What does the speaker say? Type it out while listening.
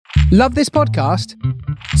Love this podcast?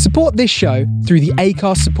 Support this show through the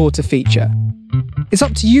Acast supporter feature. It's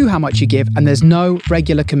up to you how much you give, and there's no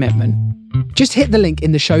regular commitment. Just hit the link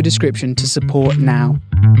in the show description to support now.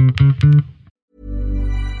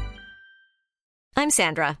 I'm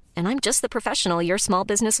Sandra, and I'm just the professional your small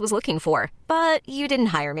business was looking for. But you didn't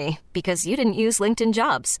hire me because you didn't use LinkedIn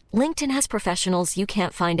Jobs. LinkedIn has professionals you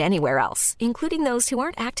can't find anywhere else, including those who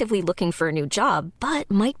aren't actively looking for a new job, but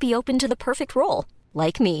might be open to the perfect role,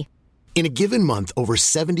 like me. In a given month, over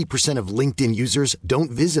 70% of LinkedIn users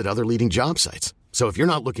don't visit other leading job sites. So if you're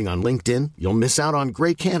not looking on LinkedIn, you'll miss out on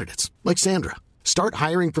great candidates like Sandra. Start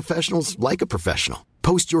hiring professionals like a professional.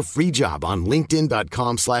 Post your free job on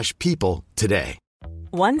linkedin.com/people today.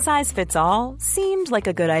 One size fits all seemed like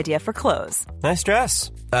a good idea for clothes. Nice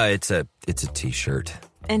dress. It's a t-shirt.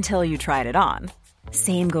 Until you tried it on.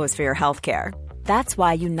 Same goes for your healthcare. That's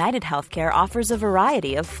why United Healthcare offers a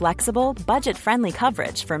variety of flexible, budget-friendly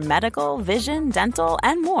coverage for medical, vision, dental,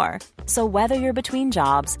 and more. So whether you're between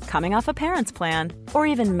jobs, coming off a parent's plan, or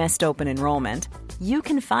even missed open enrollment, you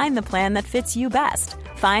can find the plan that fits you best.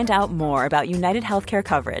 Find out more about United Healthcare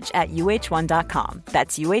coverage at uh1.com.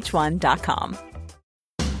 That's uh1.com.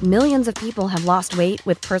 Millions of people have lost weight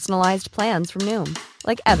with personalized plans from Noom.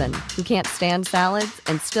 Like Evan, who can't stand salads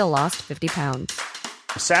and still lost 50 pounds.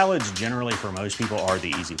 Salads generally for most people are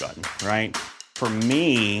the easy button, right? For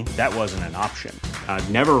me, that wasn't an option. I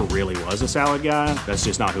never really was a salad guy. That's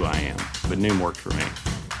just not who I am. But Noom worked for me.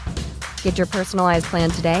 Get your personalized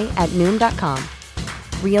plan today at Noom.com.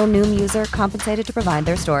 Real Noom user compensated to provide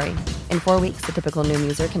their story. In 4 weeks, the typical Noom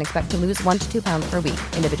user can expect to lose 1 to 2 pounds per week.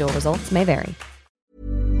 Individual results may vary.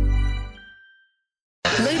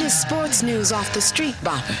 Latest sports news off the street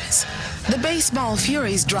boppers. The baseball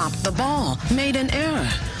Furies dropped the ball, made an error.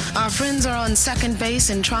 Our friends are on second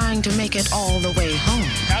base and trying to make it all the way home.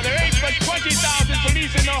 Now there ain't but 20,000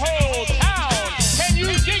 police in the whole town. Can you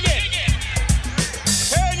dig it?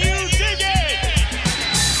 Can you dig it?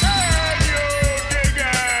 Can you dig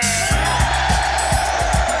it?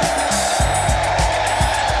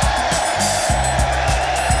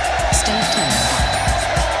 Stay tuned.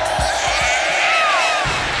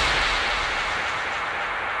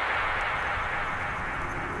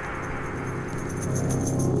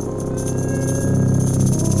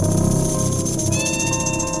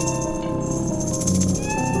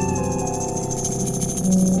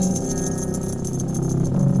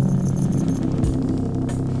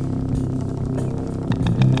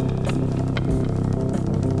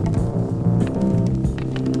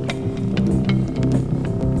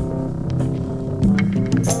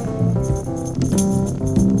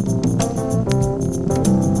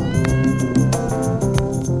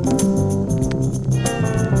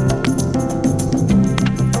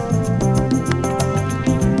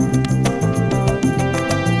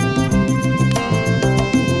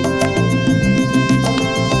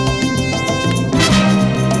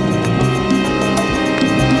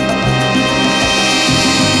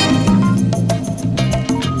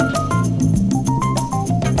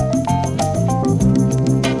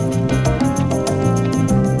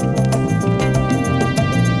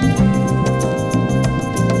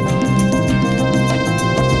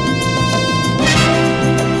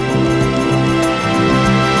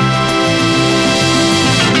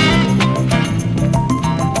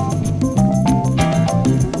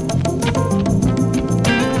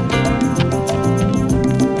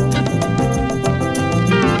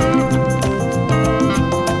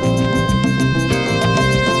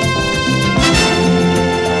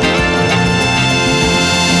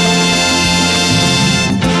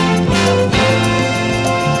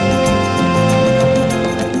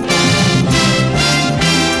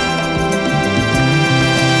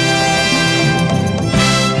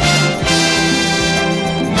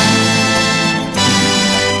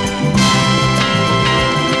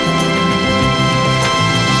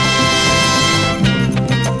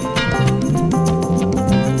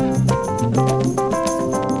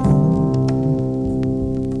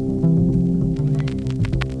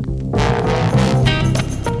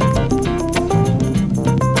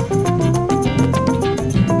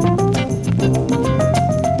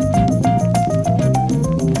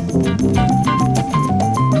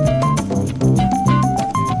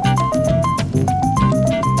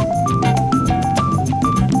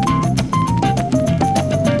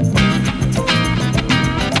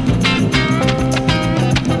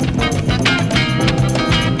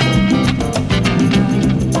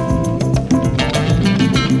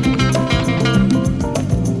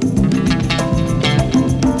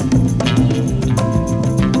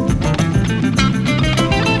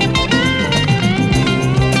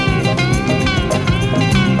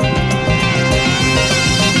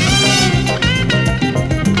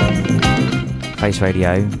 Face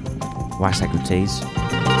Radio, Wax Equities.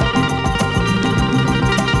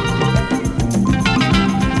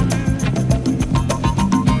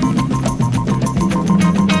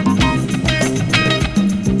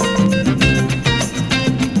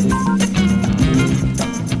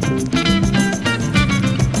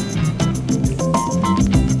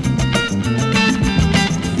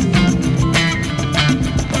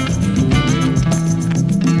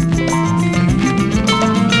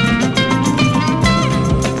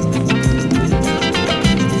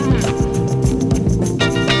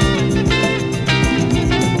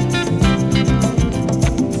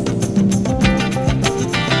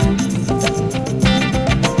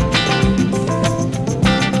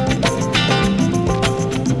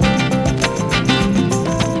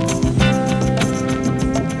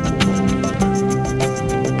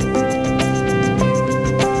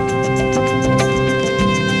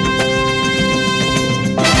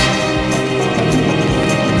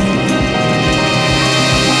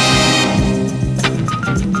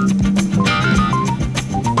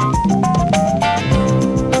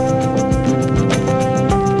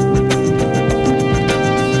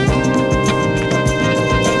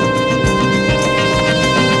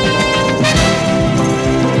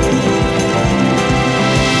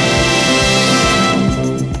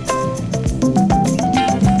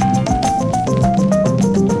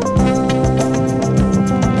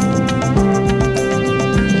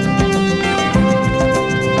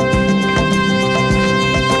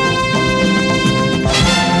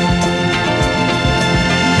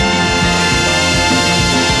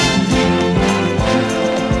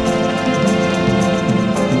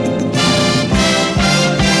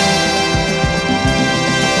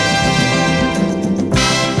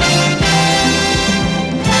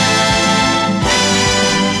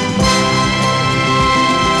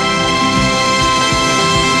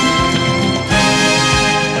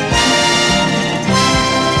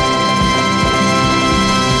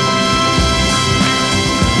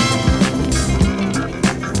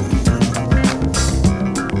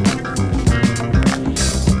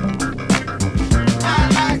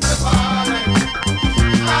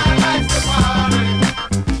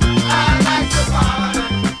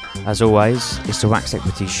 As always, it's the Wax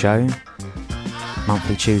Equities show,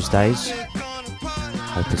 monthly Tuesdays.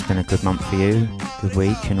 Hope it's been a good month for you, good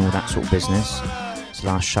week and all that sort of business. It's the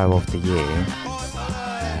last show of the year,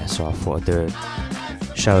 so I thought I'd do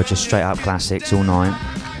a show of just straight up classics all night.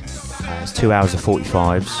 It's 2 hours of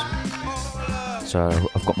 45s, so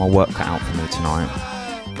I've got my work cut out for me tonight,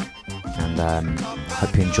 and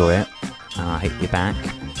hope you enjoy it, and I'll hit you back.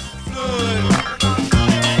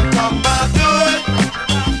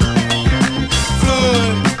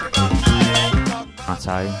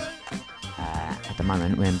 Righto, at the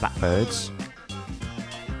moment we're in Blackbirds.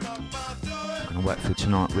 I'm going to work through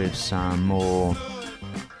tonight with some more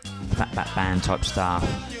flatback band type stuff,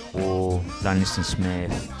 or Loneliston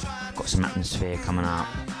Smith. Got some Atmosphere coming up,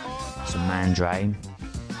 some Mandre,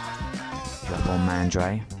 drop on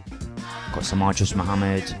Mandre. Got some Idris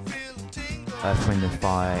Muhammad, Earth, Wind and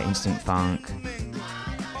Fire, Instinct Funk.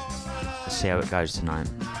 Let's see how it goes tonight.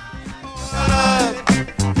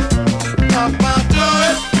 Talk about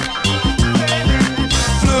fluid,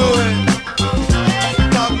 fluid.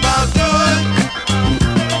 Talk about fluid,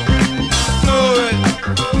 fluid.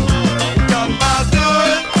 Talk about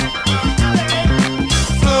fluid,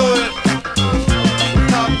 fluid.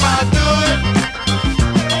 Talk about fluid,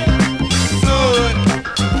 fluid.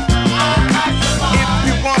 If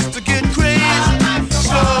you want to get crazy,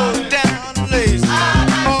 slow down and lazy.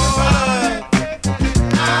 Oh,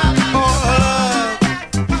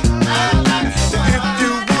 if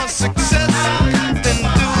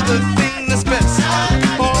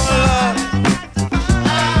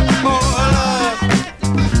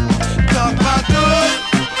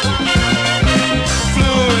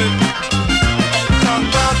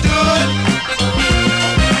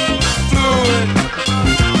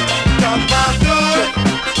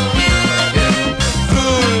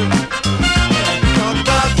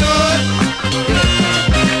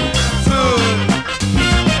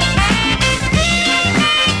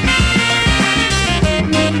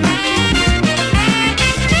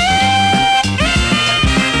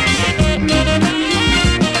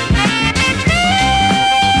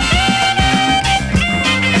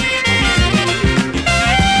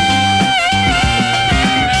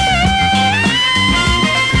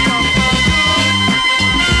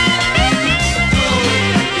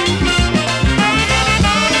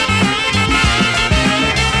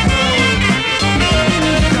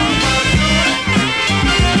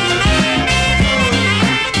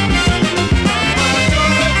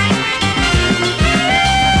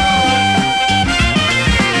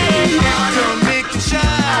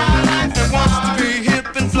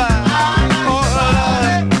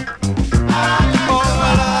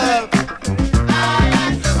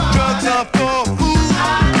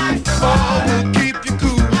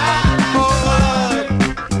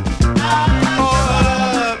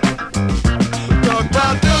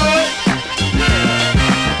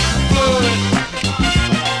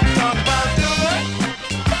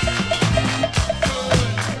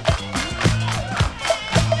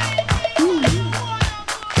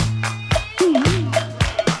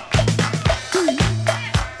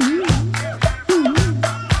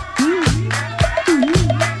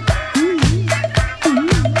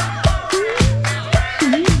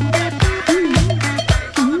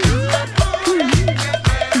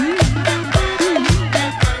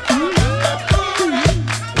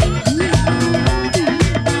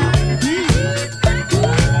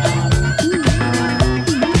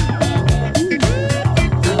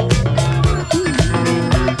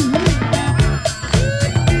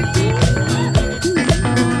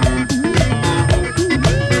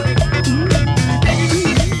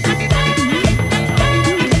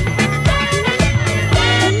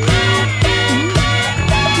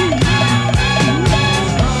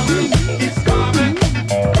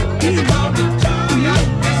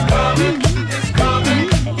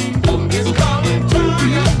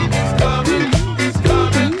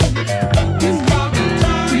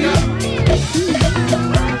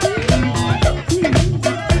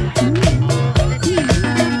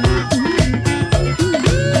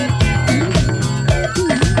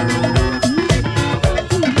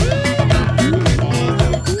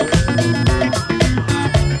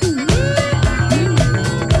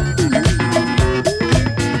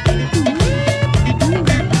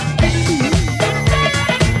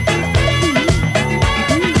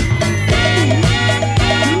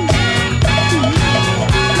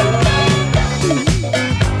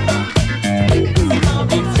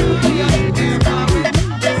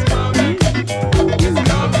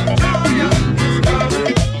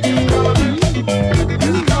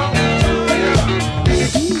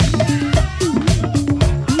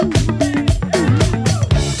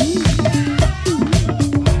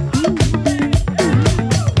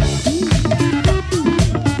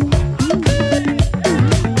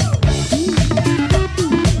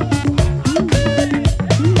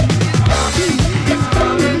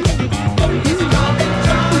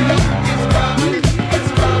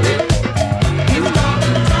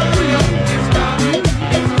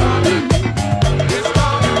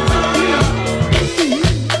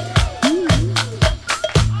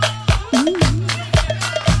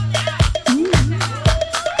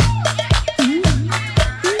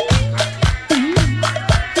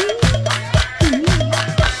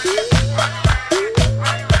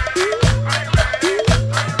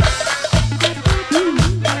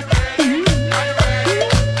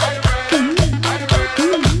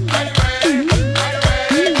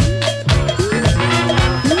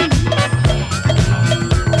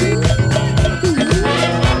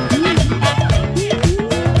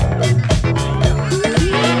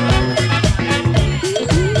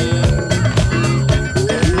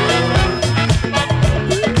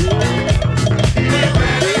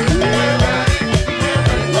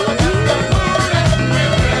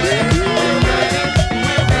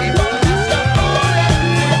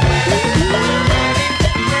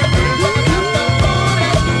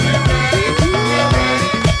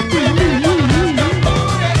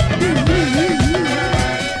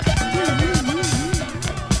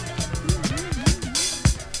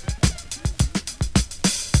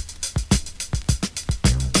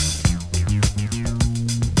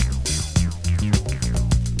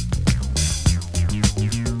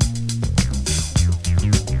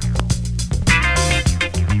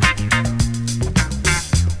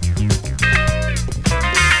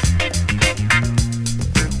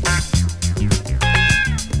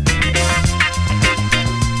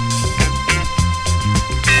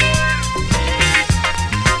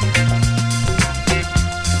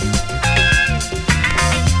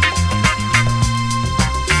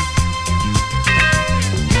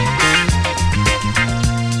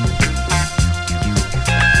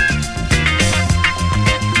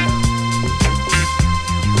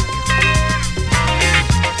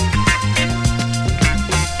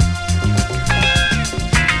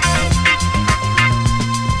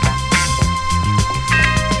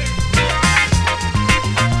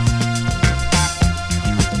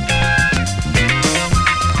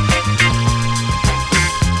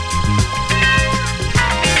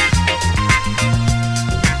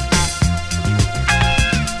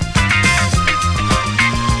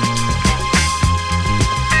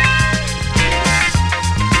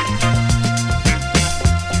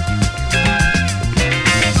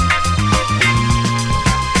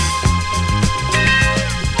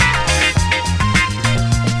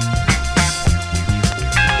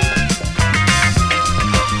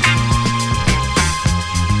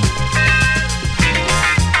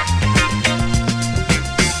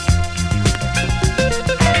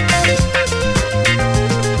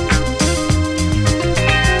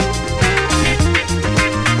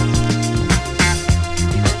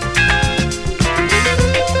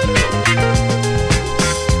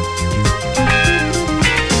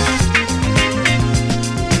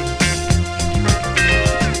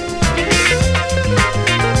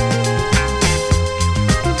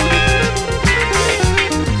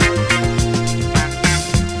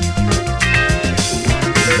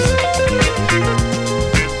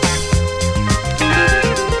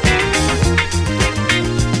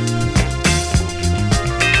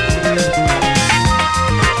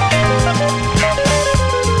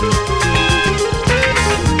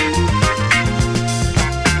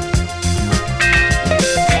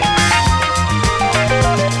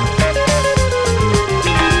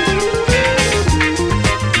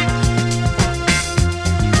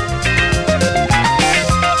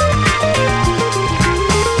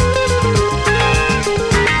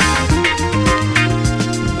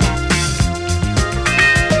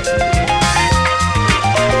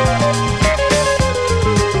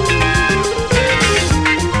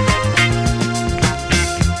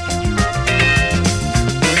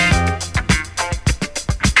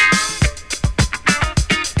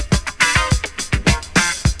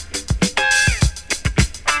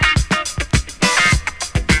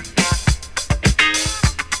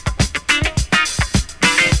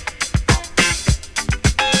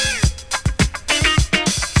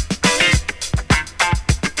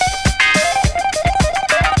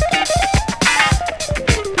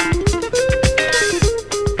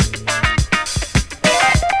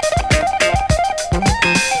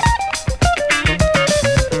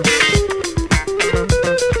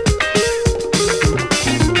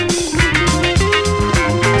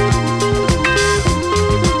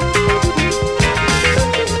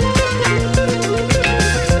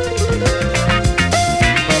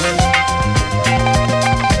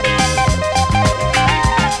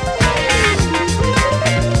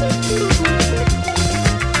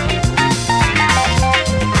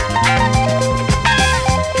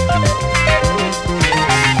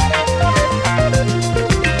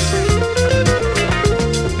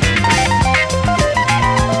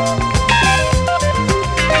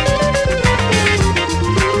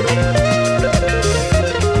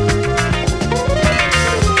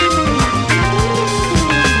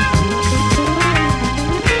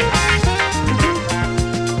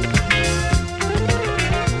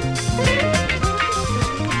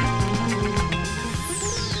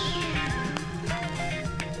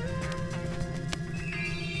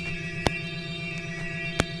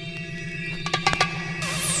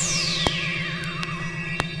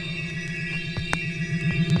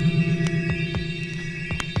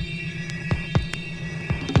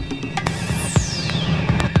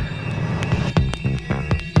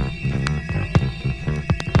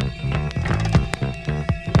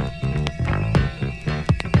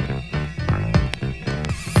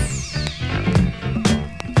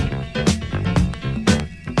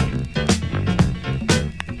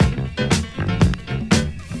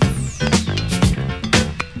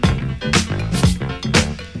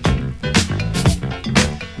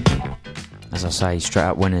say, straight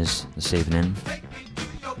up winners this evening.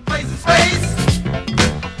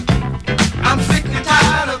 I'm sick and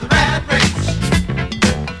tired of the rat race.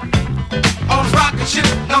 On a rocket ship,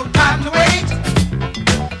 no time to wait.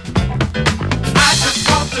 I just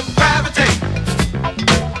want to gravitate.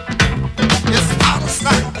 It's out of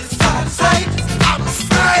sight, it's out of sight, it's out of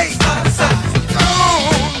sight, it's out of sight.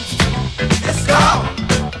 It's gone.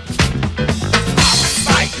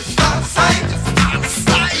 It's out of sight, it's out of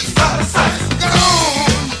sight, it's out of sight, it's gone.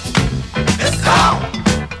 It's gone.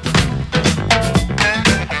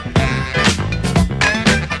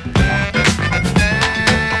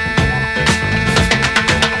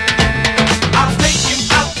 I'll take you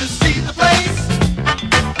out to see the place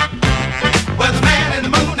where the man in the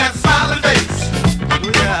moon has a smiling face.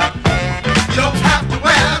 Yeah. You don't have to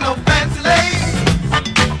wear no fancy lace.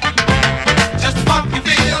 Just a funky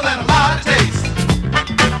feel and a lot of taste.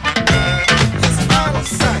 It's out of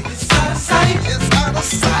sight. It's out of sight. It's out of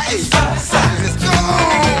sight. It's out of sight. It's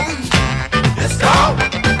gone. It's gone.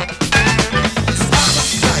 It's out of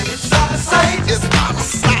sight. It's out of sight. It's out of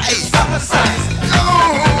sight. It's out of sight. It's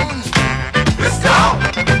gone. It's gone.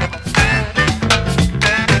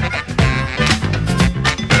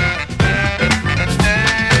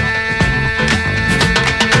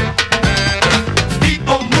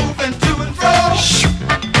 People moving to and fro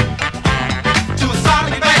to a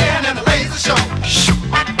sonic band and a laser show.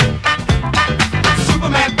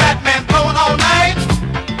 Superman, Batman blowing all night.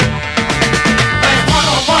 Playing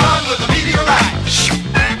one-on-one with a meteorite.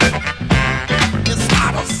 It's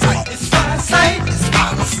out of sight. It's out of sight. It's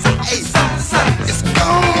out of sight. It's out of sight. It's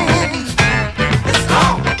gone. It's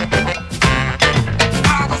gone.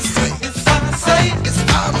 Out of sight. It's out of sight. It's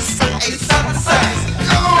out of sight. It's out of sight. It's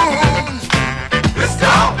gone. It's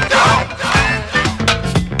gone. Gone.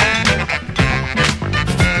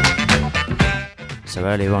 So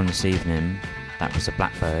earlier on this evening, that was the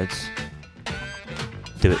Blackbirds,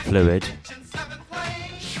 Do It Fluid,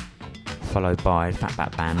 followed by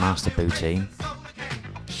Fatback Band, Master Booty,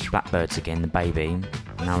 Blackbirds again, The Baby,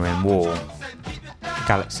 now we're in War,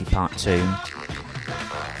 Galaxy Part 2.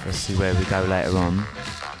 Let's see where we go later on.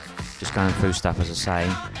 Just going through stuff, as I say,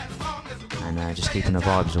 and just keeping the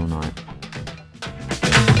vibes all night.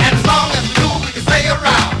 And as long as we do, we can stay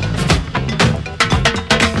around.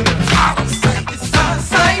 Out of sight, it's out of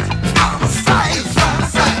sight, out of sight, it's out of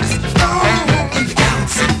sight. It's gone in the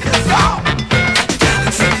galaxy. It's gone. The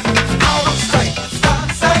galaxy. Out of sight, it's out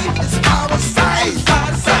of sight, it's out of sight, it's out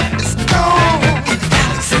of sight. It's gone in the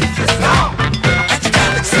galaxy. It's gone. At the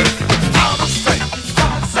galaxy. Out of sight, it's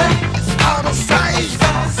out of sight, it's out of sight, it's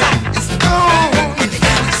out of sight. It's gone in the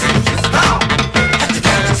galaxy. It's gone. At the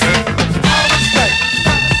galaxy. Out of sight, it's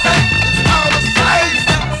out of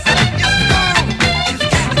sight, it's out of sight, it's out of sight. It's gone in the galaxy. It's gone. At the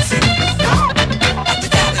galaxy. Out of sight, it's out of sight, it's out of sight,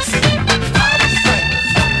 it's out of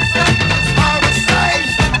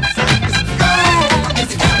sight. It's gone in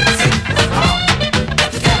the galaxy. It's gone. At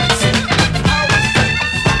the galaxy. Out of sight, it's out of sight,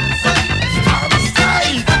 it's out of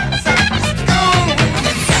sight, it's out of sight. It's gone in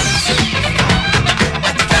the galaxy.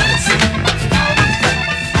 At the galaxy. Out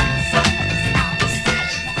of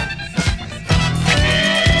sight,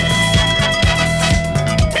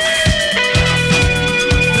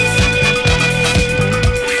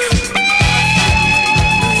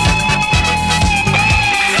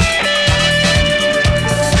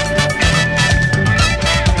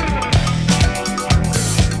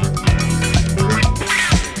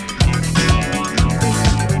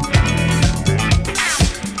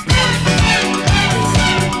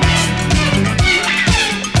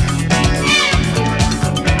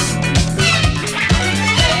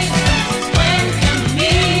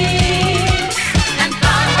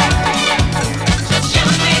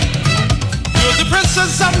 you're the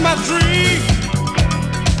princess of my dream.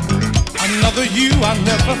 Another you I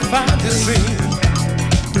never find to see.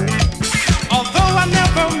 Although I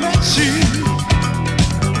never met you,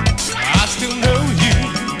 I still know you.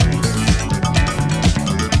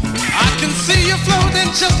 I can see you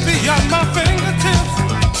floating just beyond my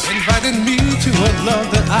fingertips, inviting me to a love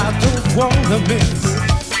that I don't wanna miss.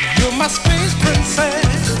 You're my space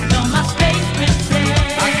princess. You're my space princess.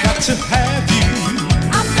 I got to have you.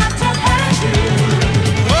 I've got to have you.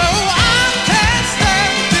 Oh, I can't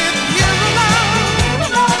stand it here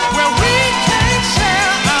alone, where we can't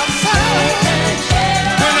share ourselves.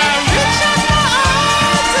 When I reach out my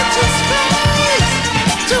arms into space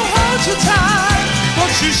to hold you tight,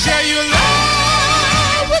 won't you share your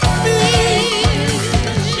love with me?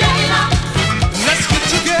 Let's get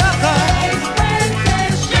together.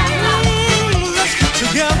 Let's get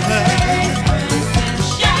together.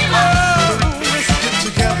 Oh.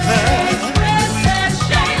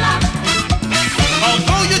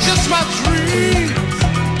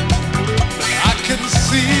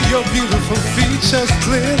 your beautiful features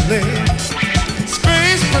clearly.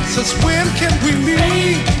 Space princess, when can we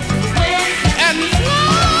meet? And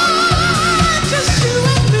fly, just you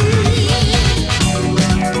and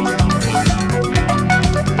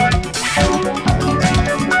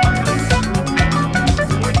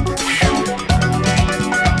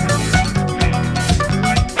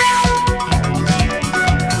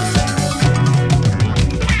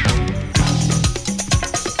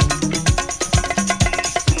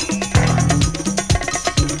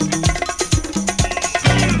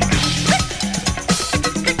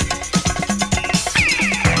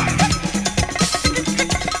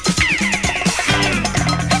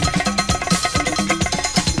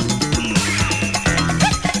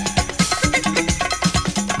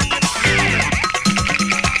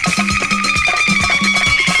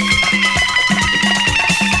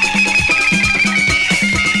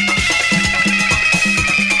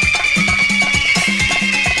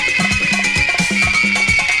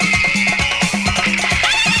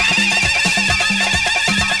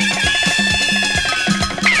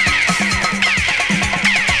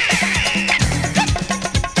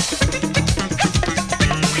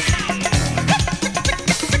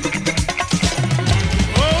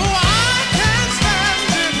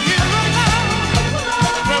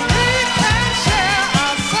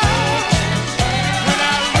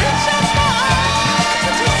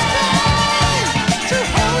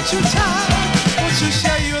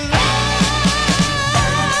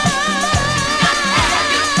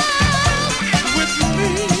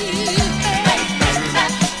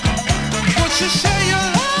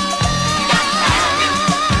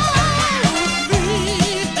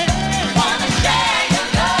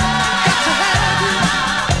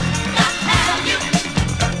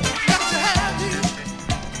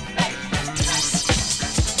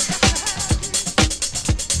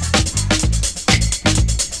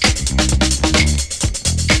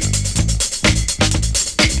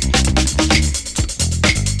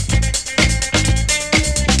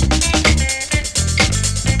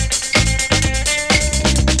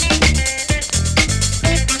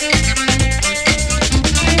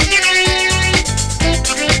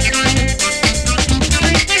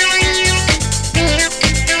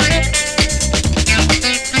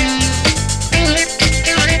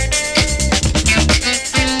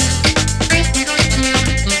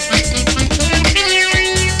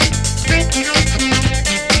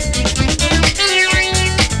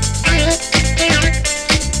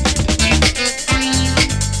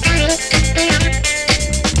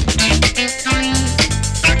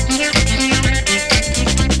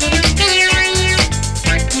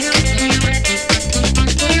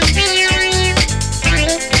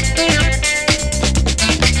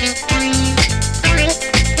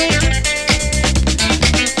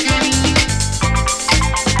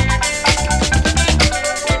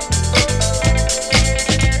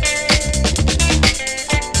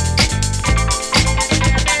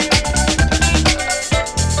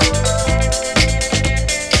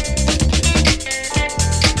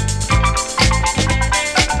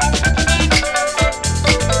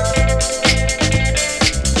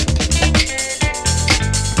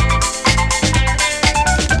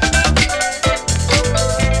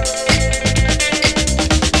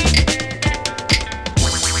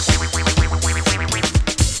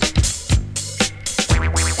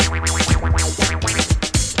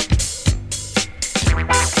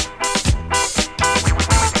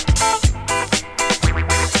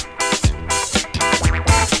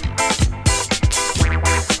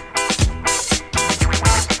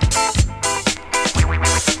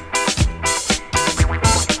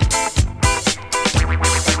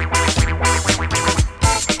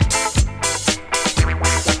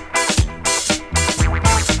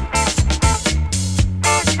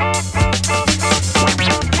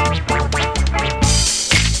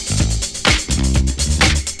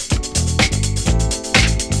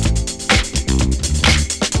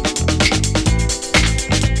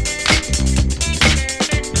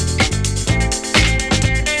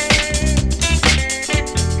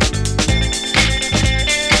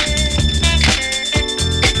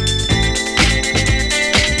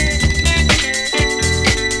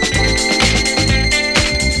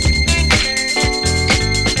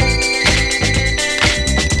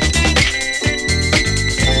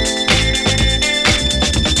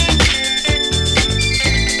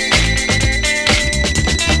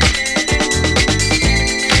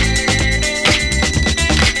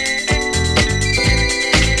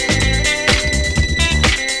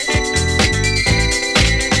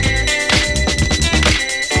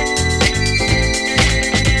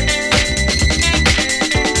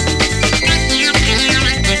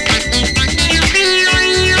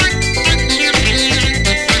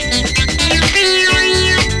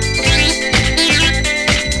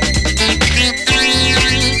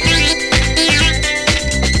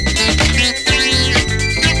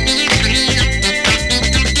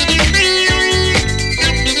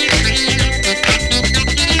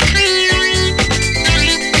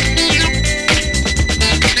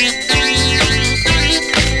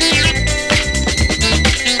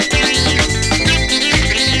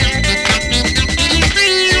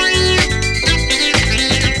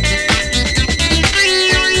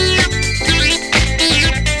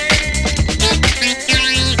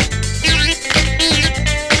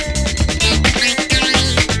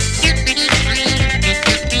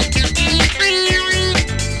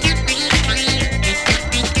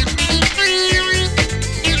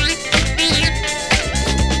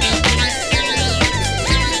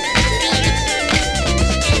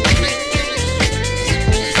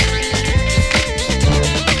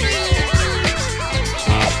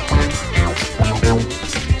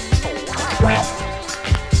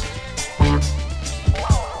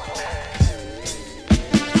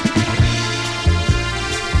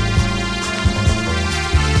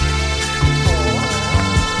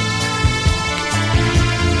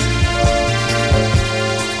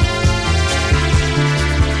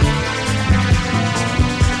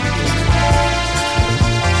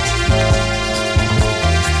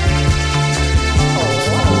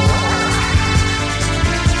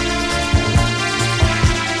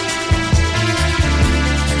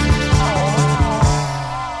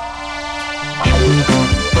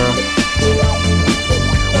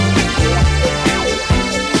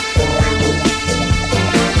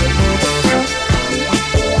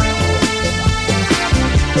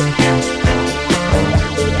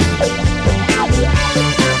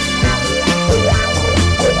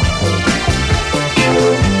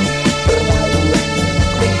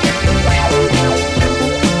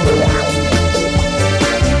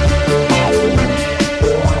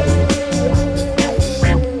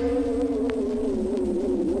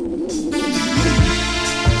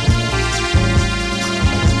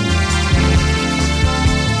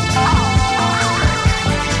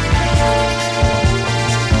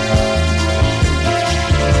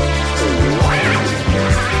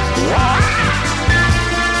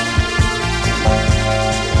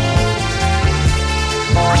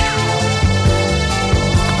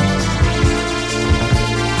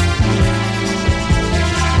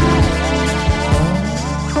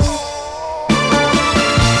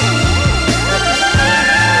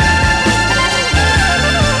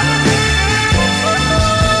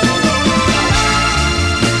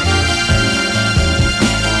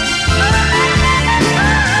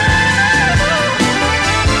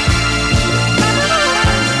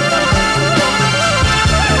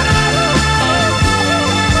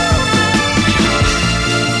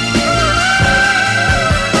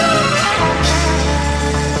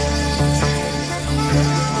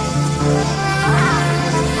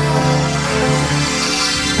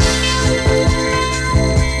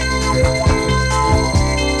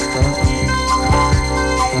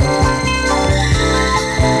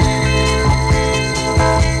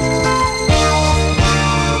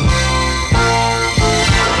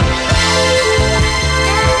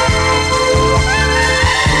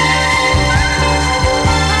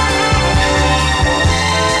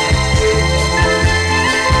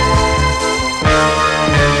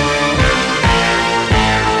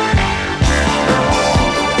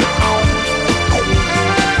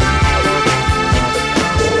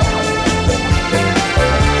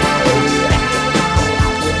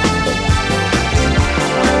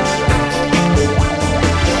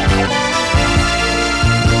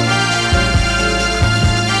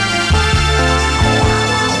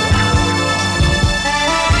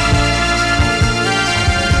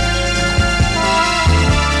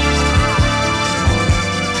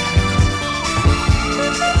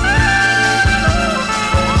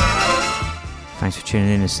Thanks for tuning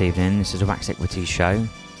in this evening. This is a Wax Equities show.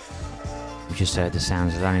 We just heard the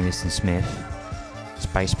sounds of Lonely Liston Smith,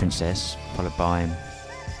 Space Princess, followed by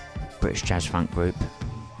British jazz funk group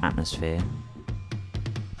Atmosphere,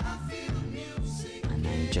 and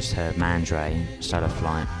then we just heard Mandre, Solar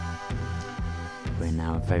Flight. We're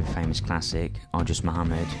now a very famous classic, Ardris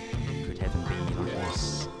Muhammad, Could Heaven Be Like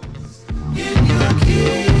This?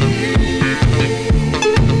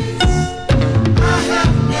 I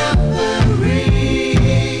have never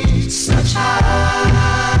reached such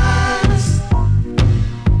heights.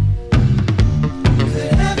 Could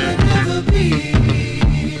heaven ever be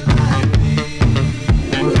like this?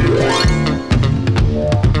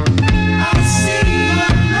 I see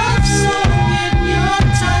your love song in your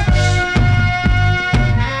touch.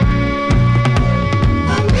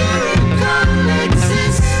 A miracle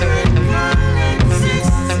exists,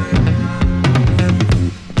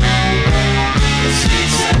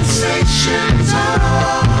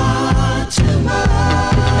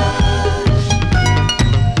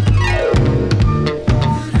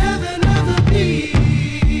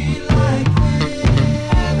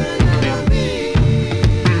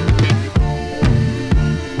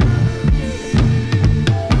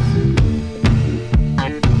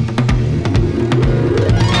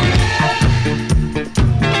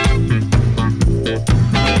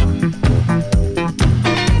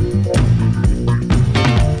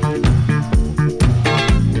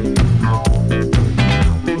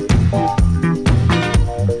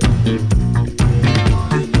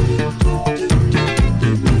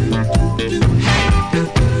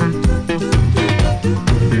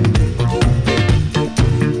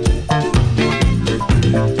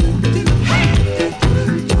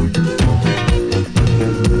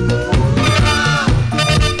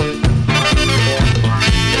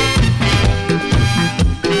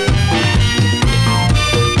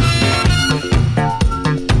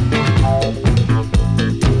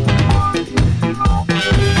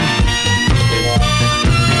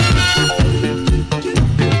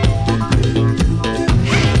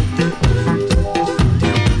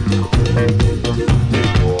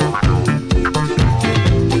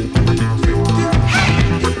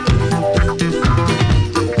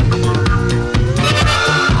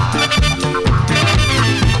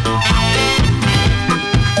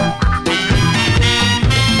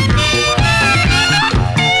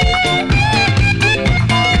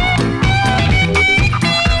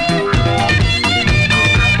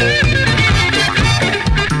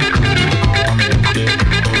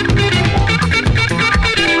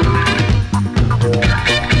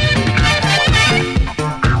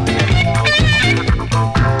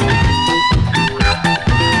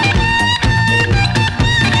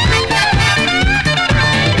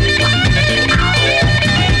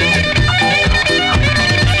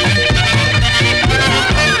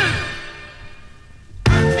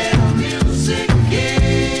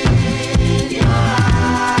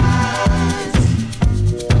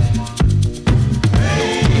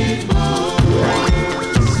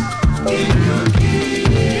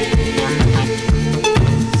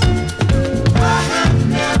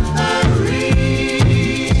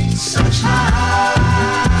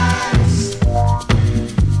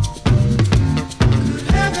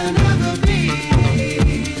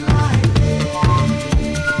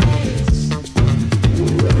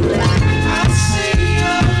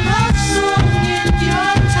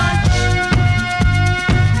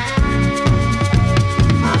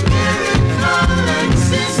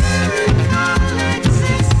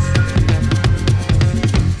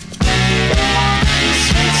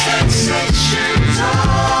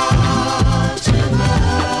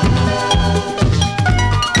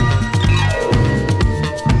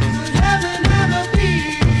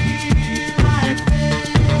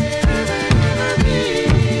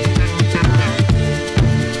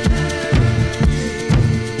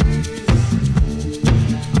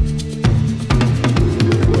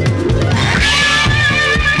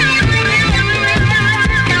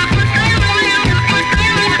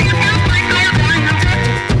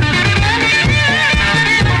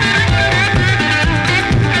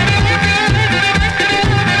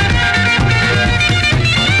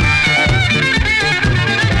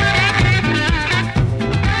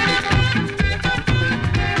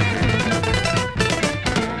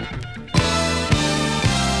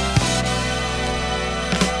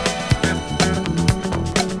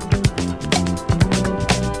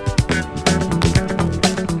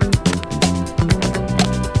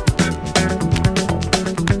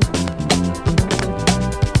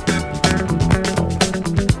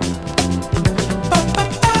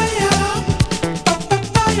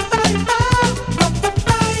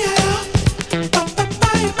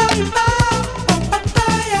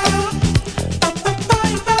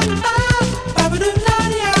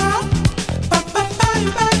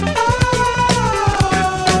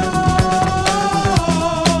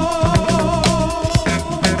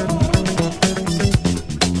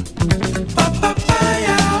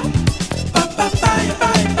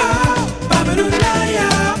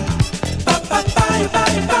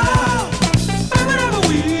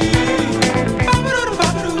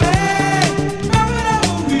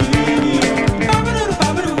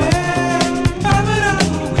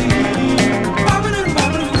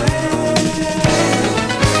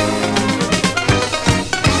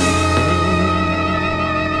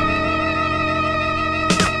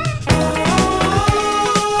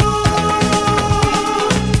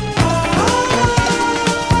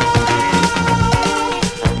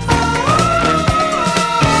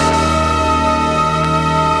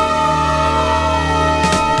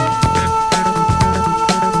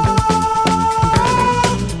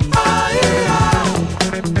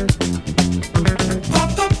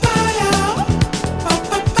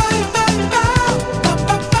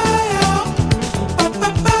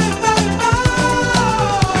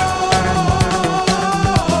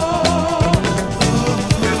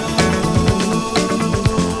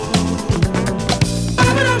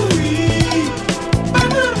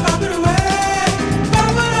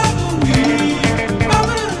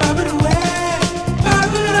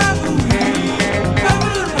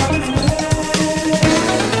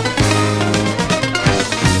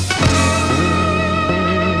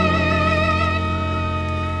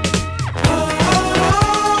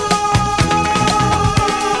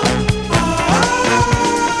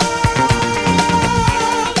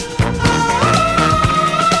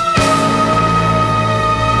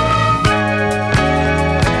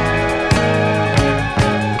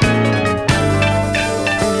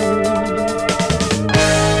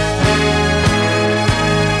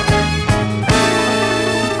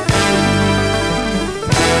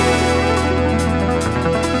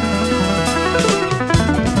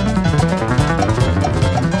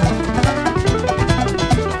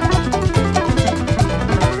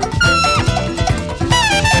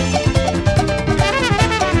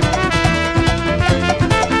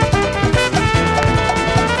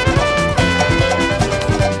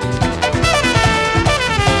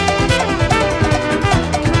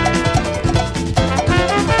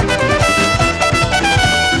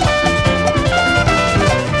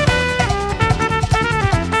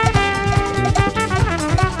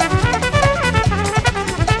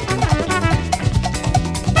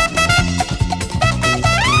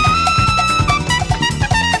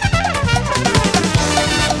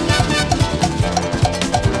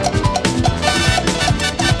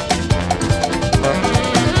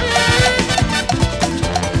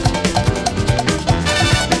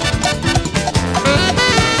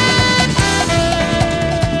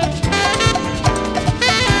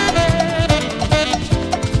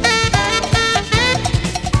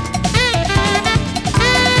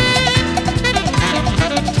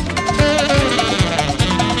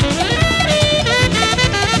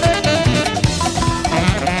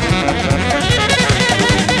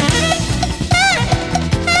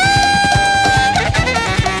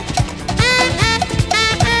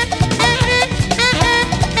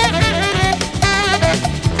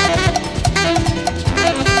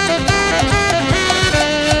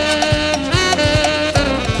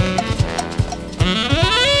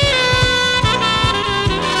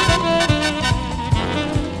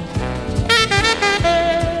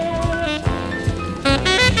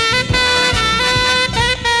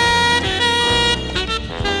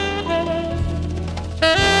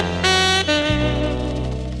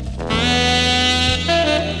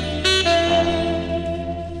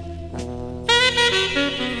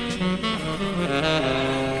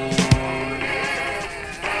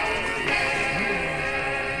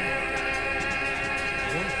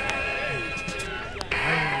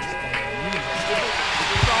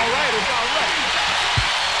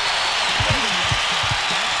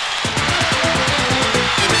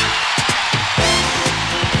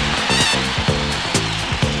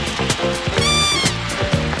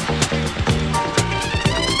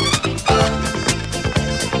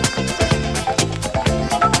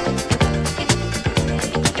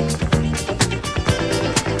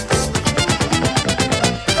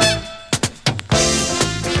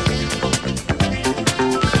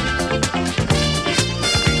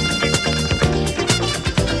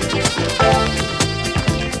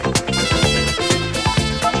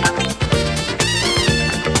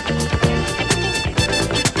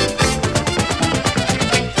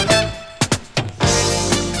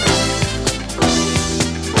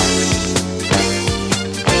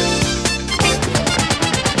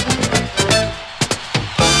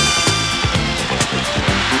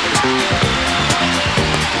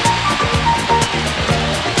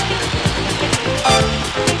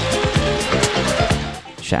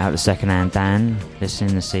 Shout out to Secondhand Dan,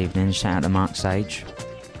 listening this evening. Shout out to Mark Sage.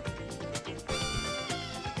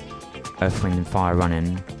 Earth, Wind and Fire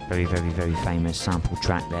Running, very, very, very famous sample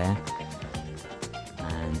track there.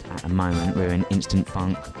 And at the moment we're in Instant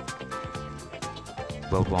Funk,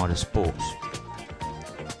 Worldwide of Sports.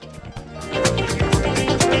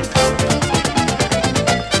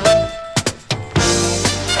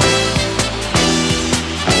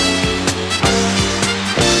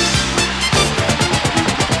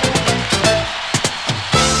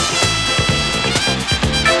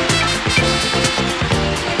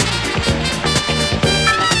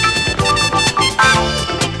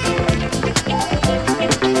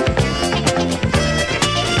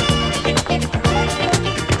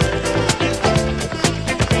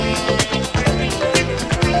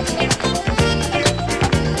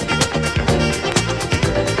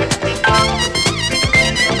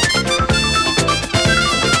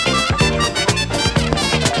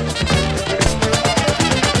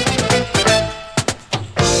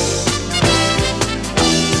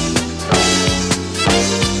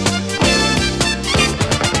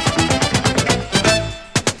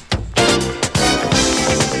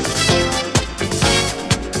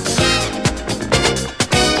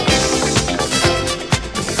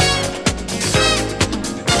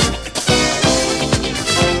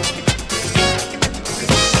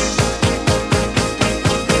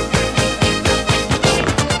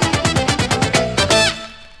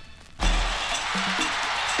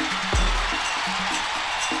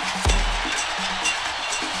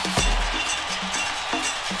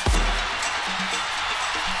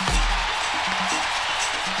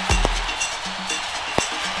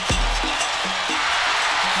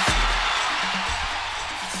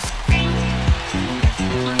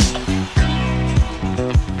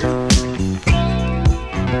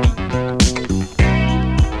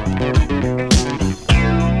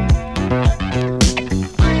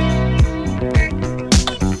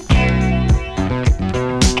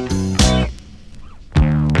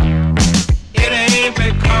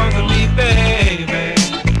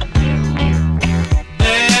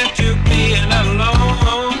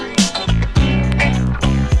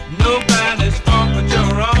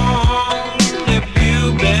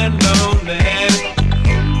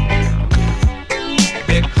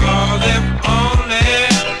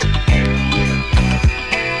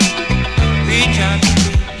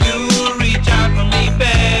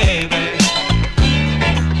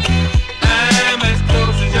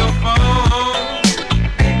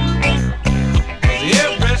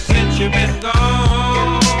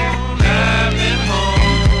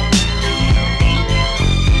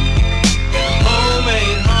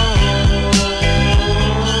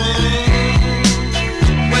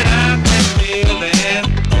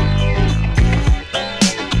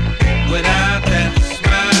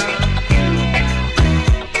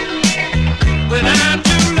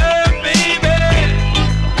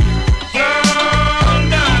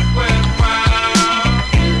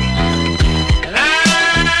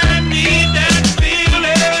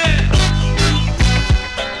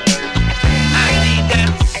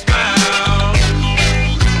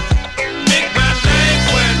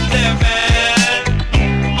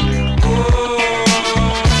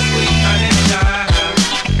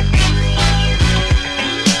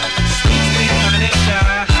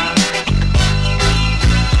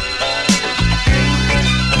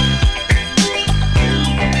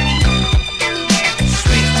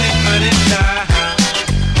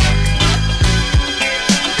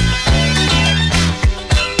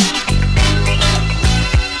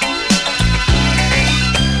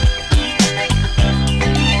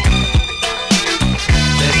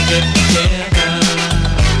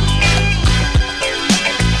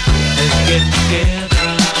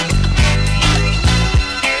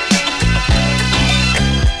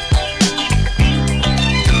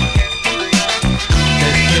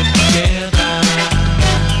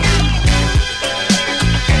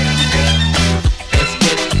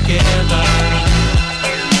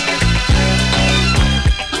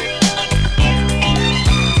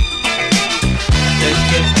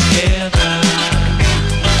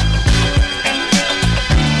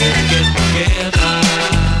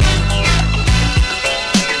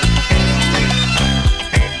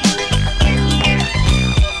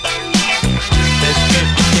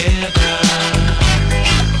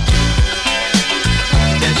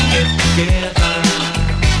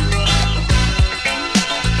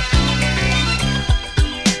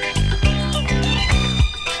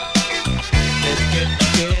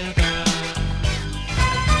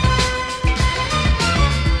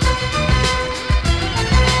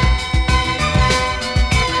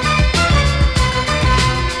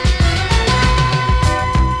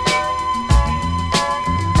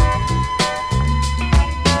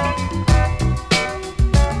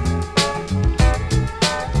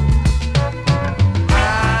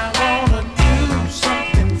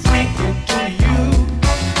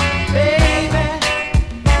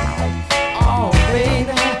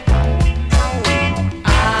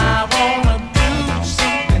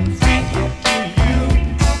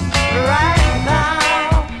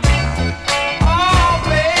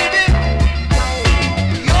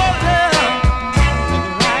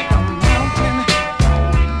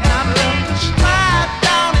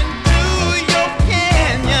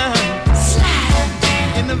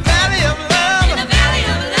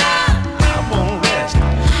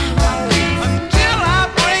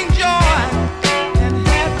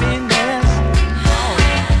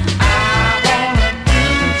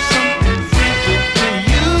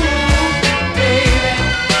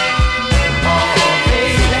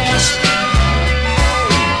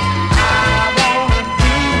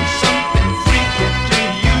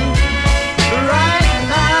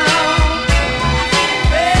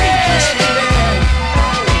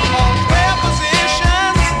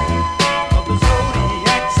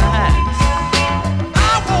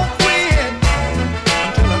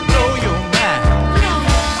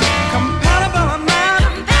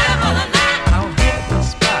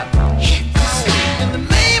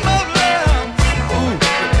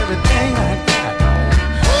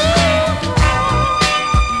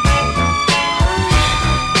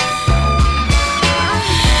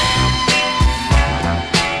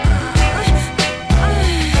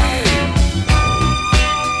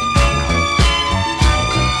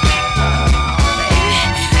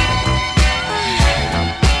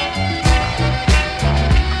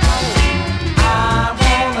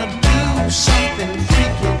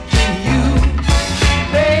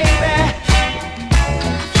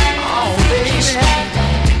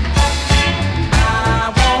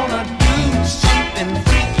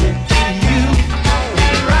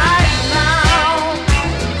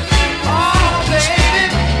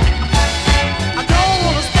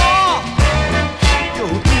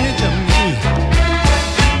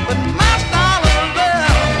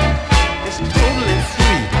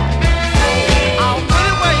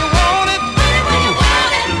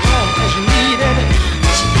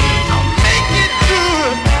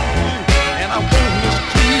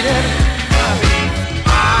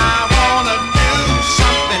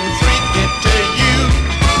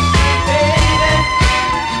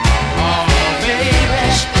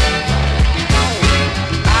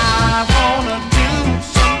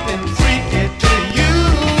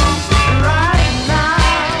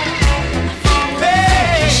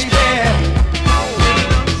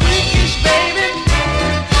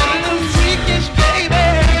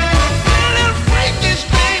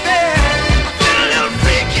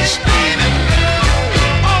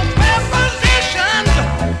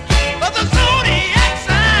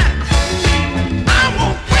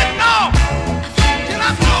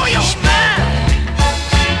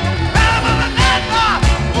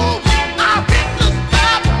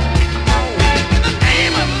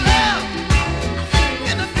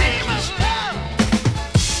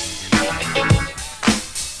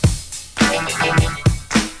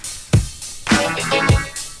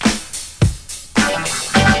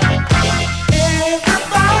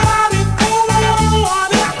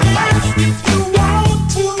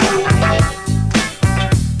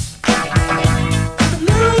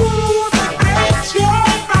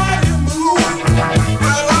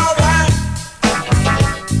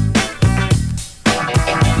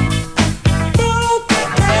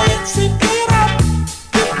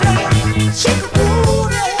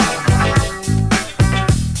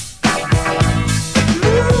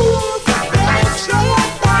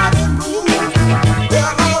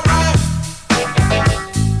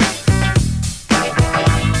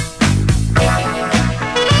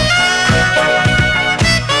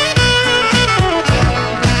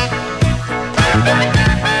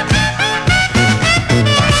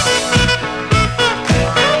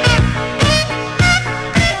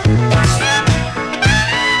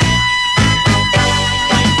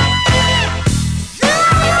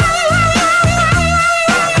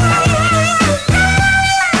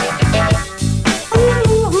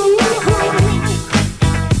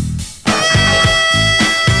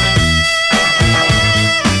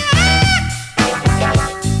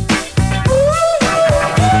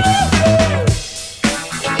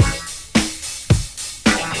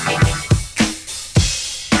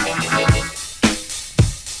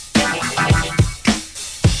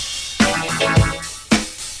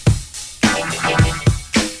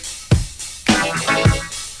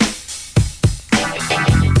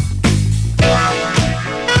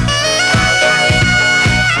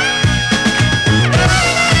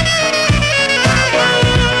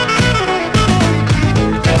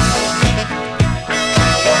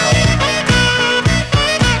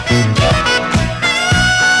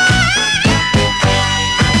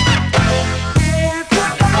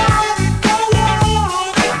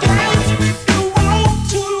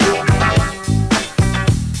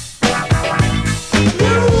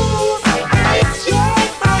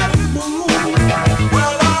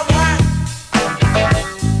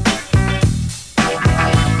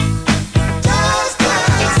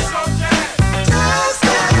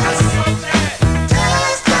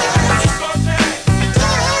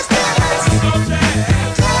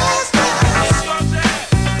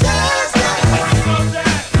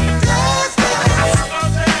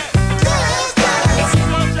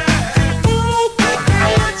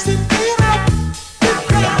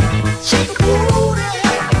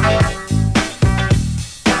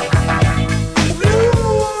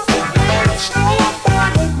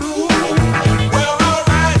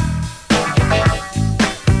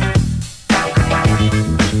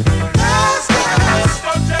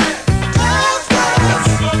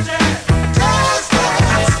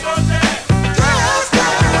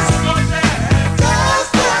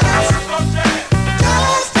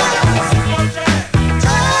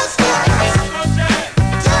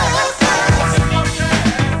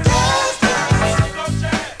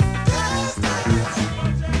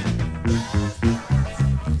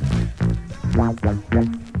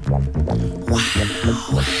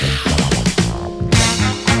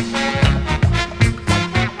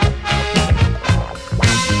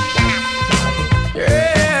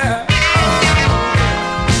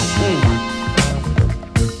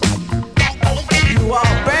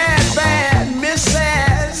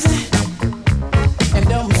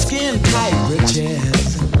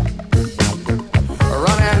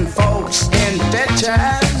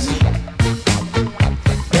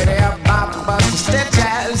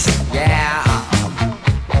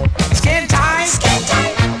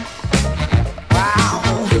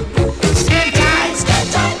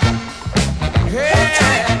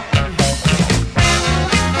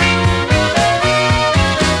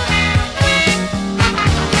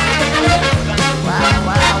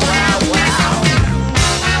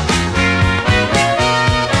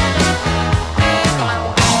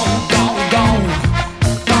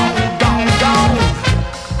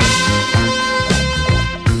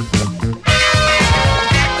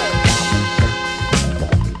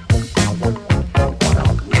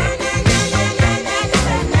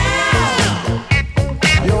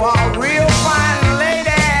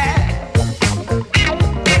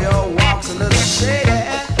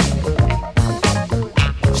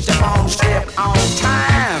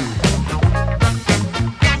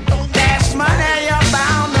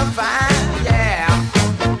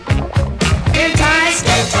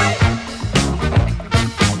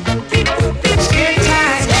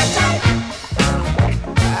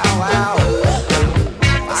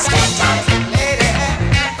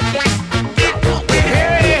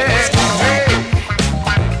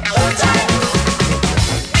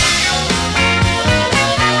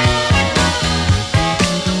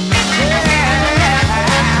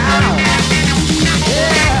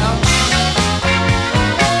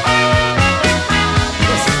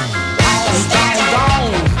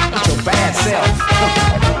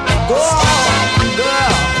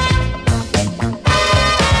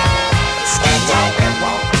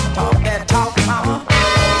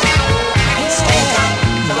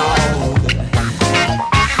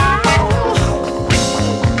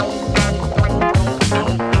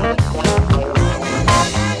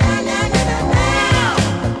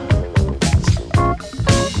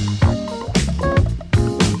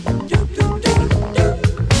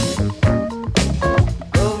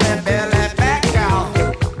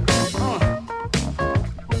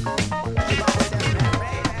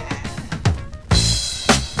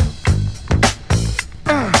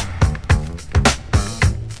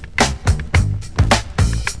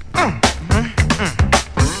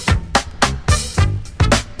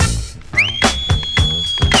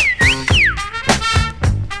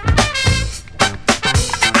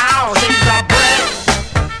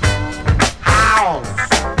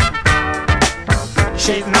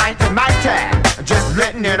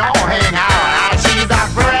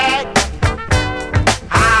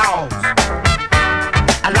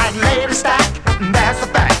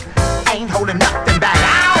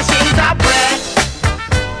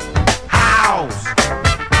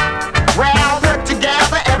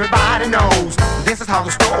 how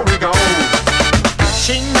the story goes.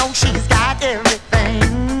 She knows she's got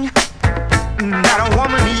everything that a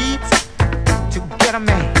woman needs to get a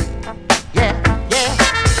man. Yeah, yeah.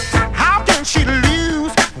 How can she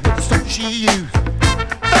lose with the suit she used?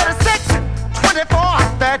 36, 24,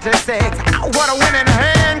 36. What a winning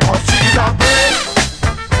hand, 'cause she's a brick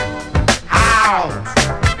house.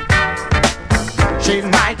 She's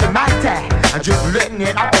mighty, mighty, just letting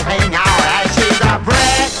it all hang out. And she's a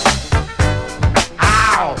brick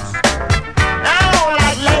house. I don't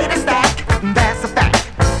like lady stack, that's a fact.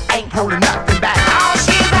 Ain't holding nothing back. Oh,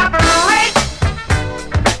 she's a brick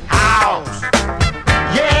house.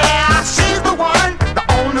 Yeah, she's the one, the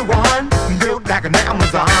only one, built like an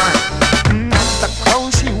Amazon. The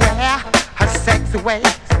clothes she wear, her sexy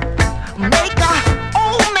ways, make a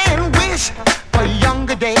old man wish for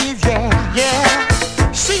younger days. Yeah, yeah.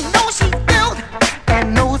 She knows she's built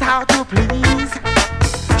and knows how to please.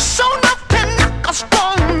 So enough to knock a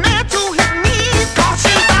strong man to his knees. 'Cause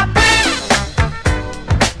she's a big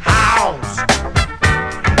house.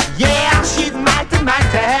 Yeah, she's mighty,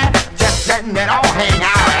 mighty, just letting it all hang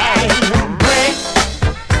out. Hey, big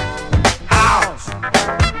house.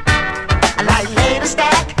 Like lady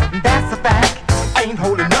stack, that's a fact. Ain't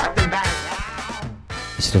holding nothing back.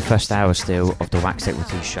 This is the first hour still of the Wax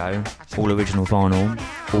Equities show. All original vinyl,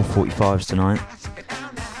 all 45s tonight.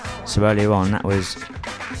 So earlier on, that was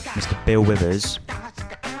Mr. Bill Withers,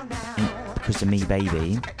 Because of Me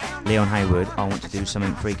Baby. Leon Haywood, I Want to Do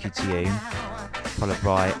Something Freaky to You. Followed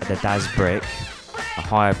by The Daz Brick, The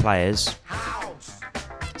Higher Players,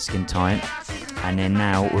 Skin Tight. And then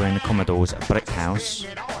now we're in the Commodores Brick House.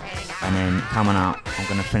 And then coming up, I'm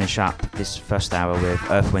going to finish up this first hour with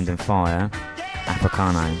Earth, Wind and Fire,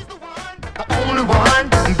 Africano. The only one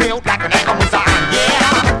built like an Amazon,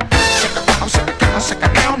 yeah. Shake it down, shake it down, shake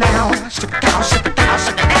it down now. Shake it down, shake it down,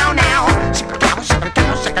 shake it down now. Shake it down, shake it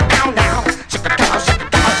down, shake it down now. Shake it down, shake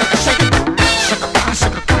it down, shake it, shake it. Shake it down,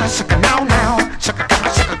 shake it down, shake it down now. Shake it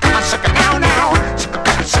down, shake it down, shake it down now. Shake it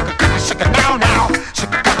down, shake it down, shake it down now.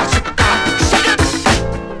 Shake it down, shake it down, shake it.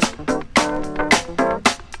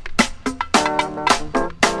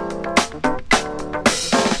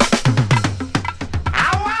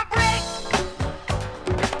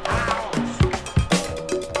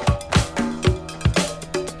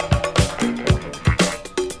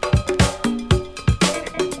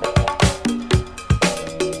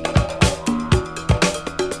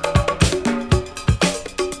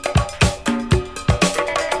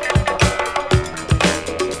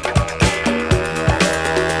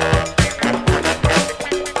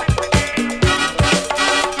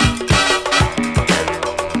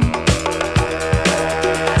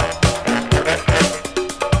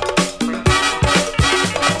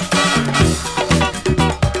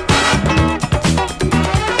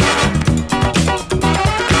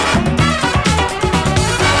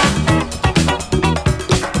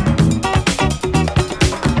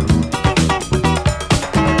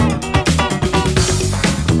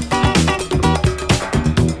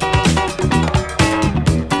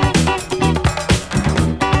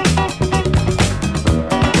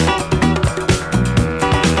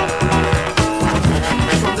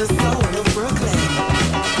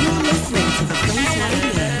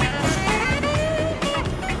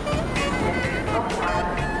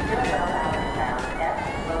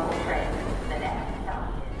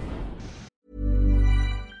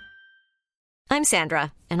 I'm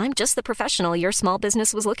Sandra, and I'm just the professional your small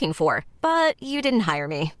business was looking for. But you didn't hire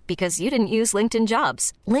me because you didn't use LinkedIn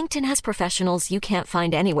Jobs. LinkedIn has professionals you can't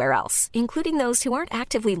find anywhere else, including those who aren't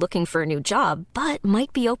actively looking for a new job, but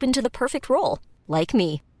might be open to the perfect role, like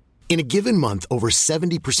me. In a given month, over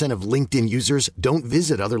 70% of LinkedIn users don't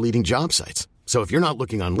visit other leading job sites. So if you're not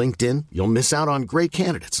looking on LinkedIn, you'll miss out on great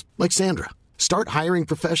candidates like Sandra. Start hiring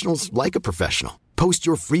professionals like a professional. Post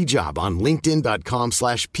your free job on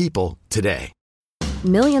linkedin.com/people today.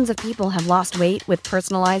 Millions of people have lost weight with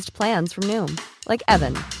personalized plans from Noom. Like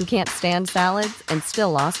Evan, who can't stand salads and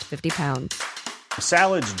still lost 50 pounds.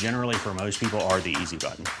 Salads generally for most people are the easy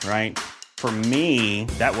button, right? For me,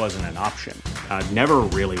 that wasn't an option. I never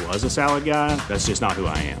really was a salad guy. That's just not who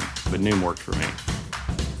I am. But Noom worked for me.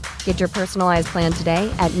 Get your personalized plan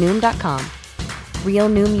today at Noom.com. Real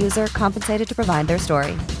Noom user compensated to provide their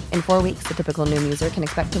story. In 4 weeks, the typical Noom user can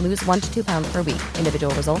expect to lose 1 to 2 pounds per week.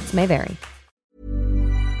 Individual results may vary.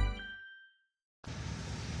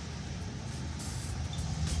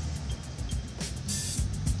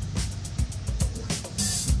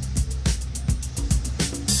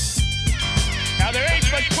 Now there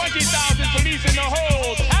ain't but 20,000 police in the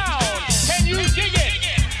whole town. Can you dig it?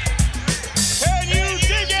 Can you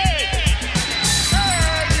dig it?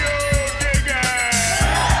 Can you dig it?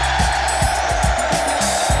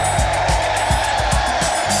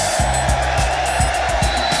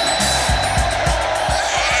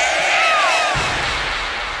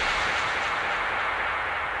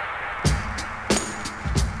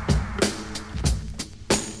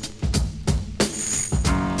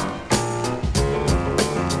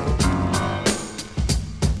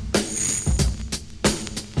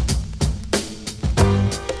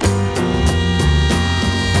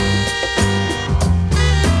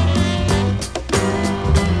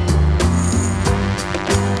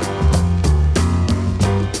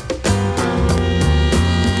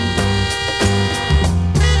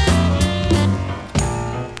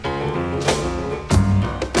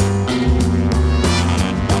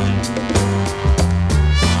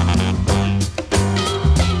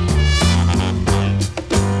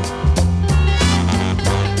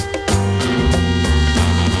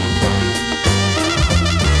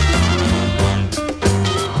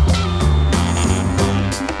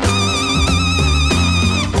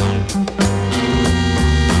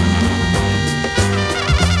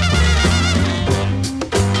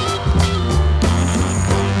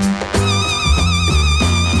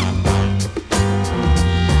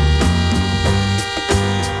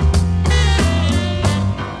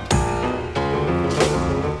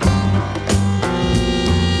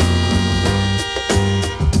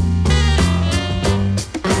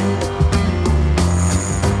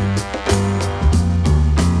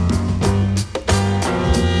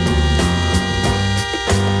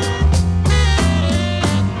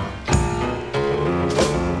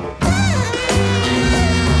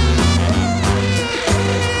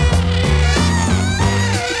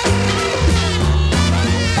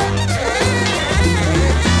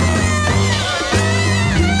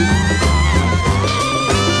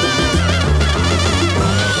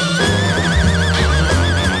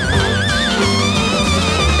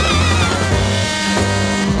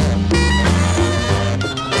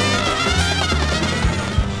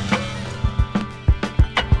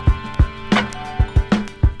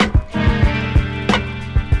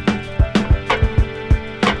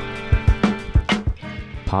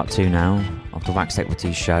 part 2 now of the Wax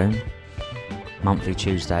Equities show. Monthly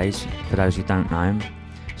Tuesdays, for those who don't know.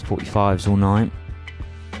 It's 45s all night.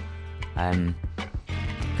 Going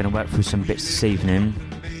to work through some bits this evening.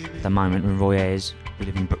 At the moment, with Roy Ayers, we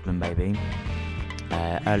live in Brooklyn, baby.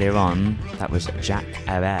 Earlier on, that was Jack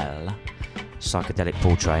L. Psychedelic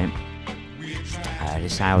Portrait.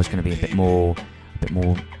 This hour is going to be a bit more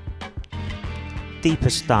deeper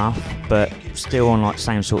stuff, but still on like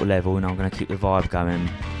same sort of level, and I'm going to keep the vibe going.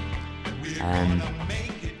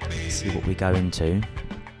 See what we go into.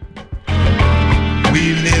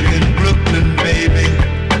 We live in Brooklyn, baby.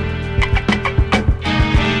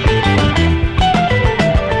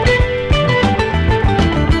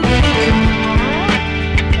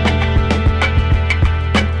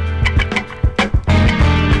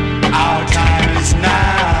 Our time is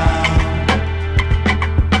now.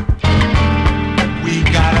 We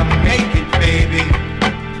gotta make it, baby.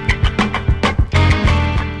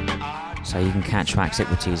 So you can catch Wax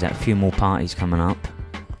Equities at a few more parties coming up.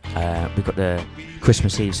 We've got the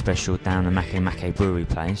Christmas Eve special down the Make Brewery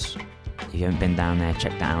place. If you haven't been down there,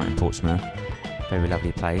 check that out in Portsmouth. Very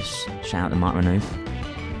lovely place. Shout out to Mark Renouf.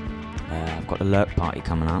 I've got the Lurk party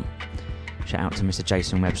coming up. Shout out to Mr.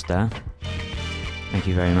 Jason Webster. Thank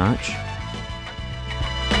you very much.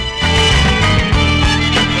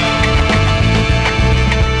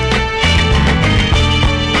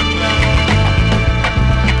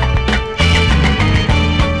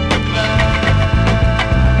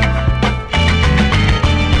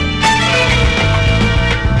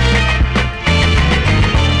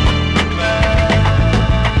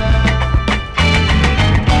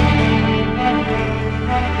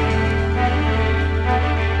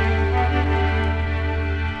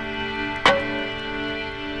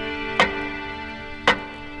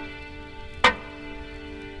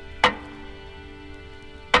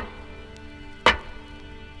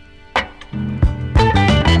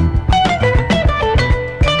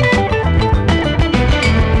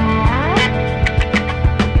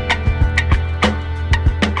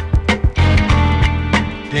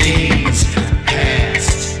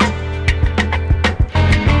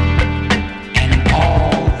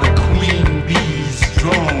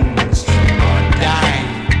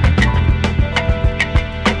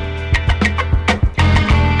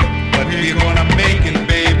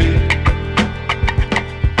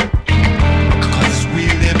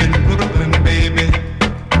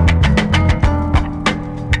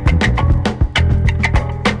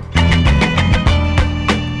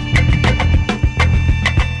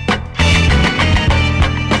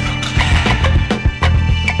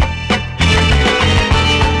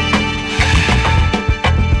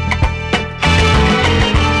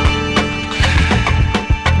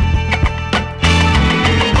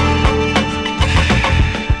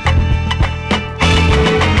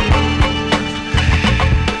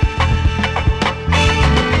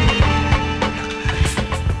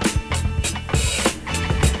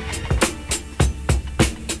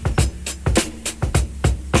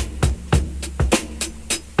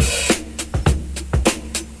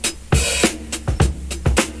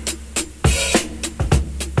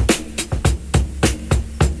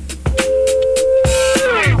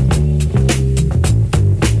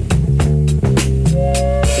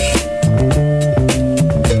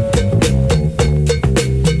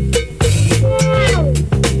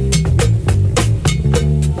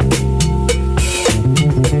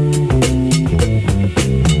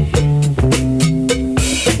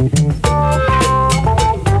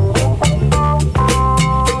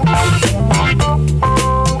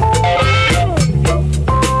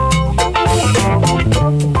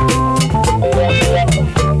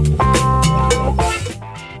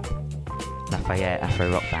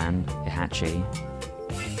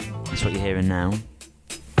 That's what you're hearing now.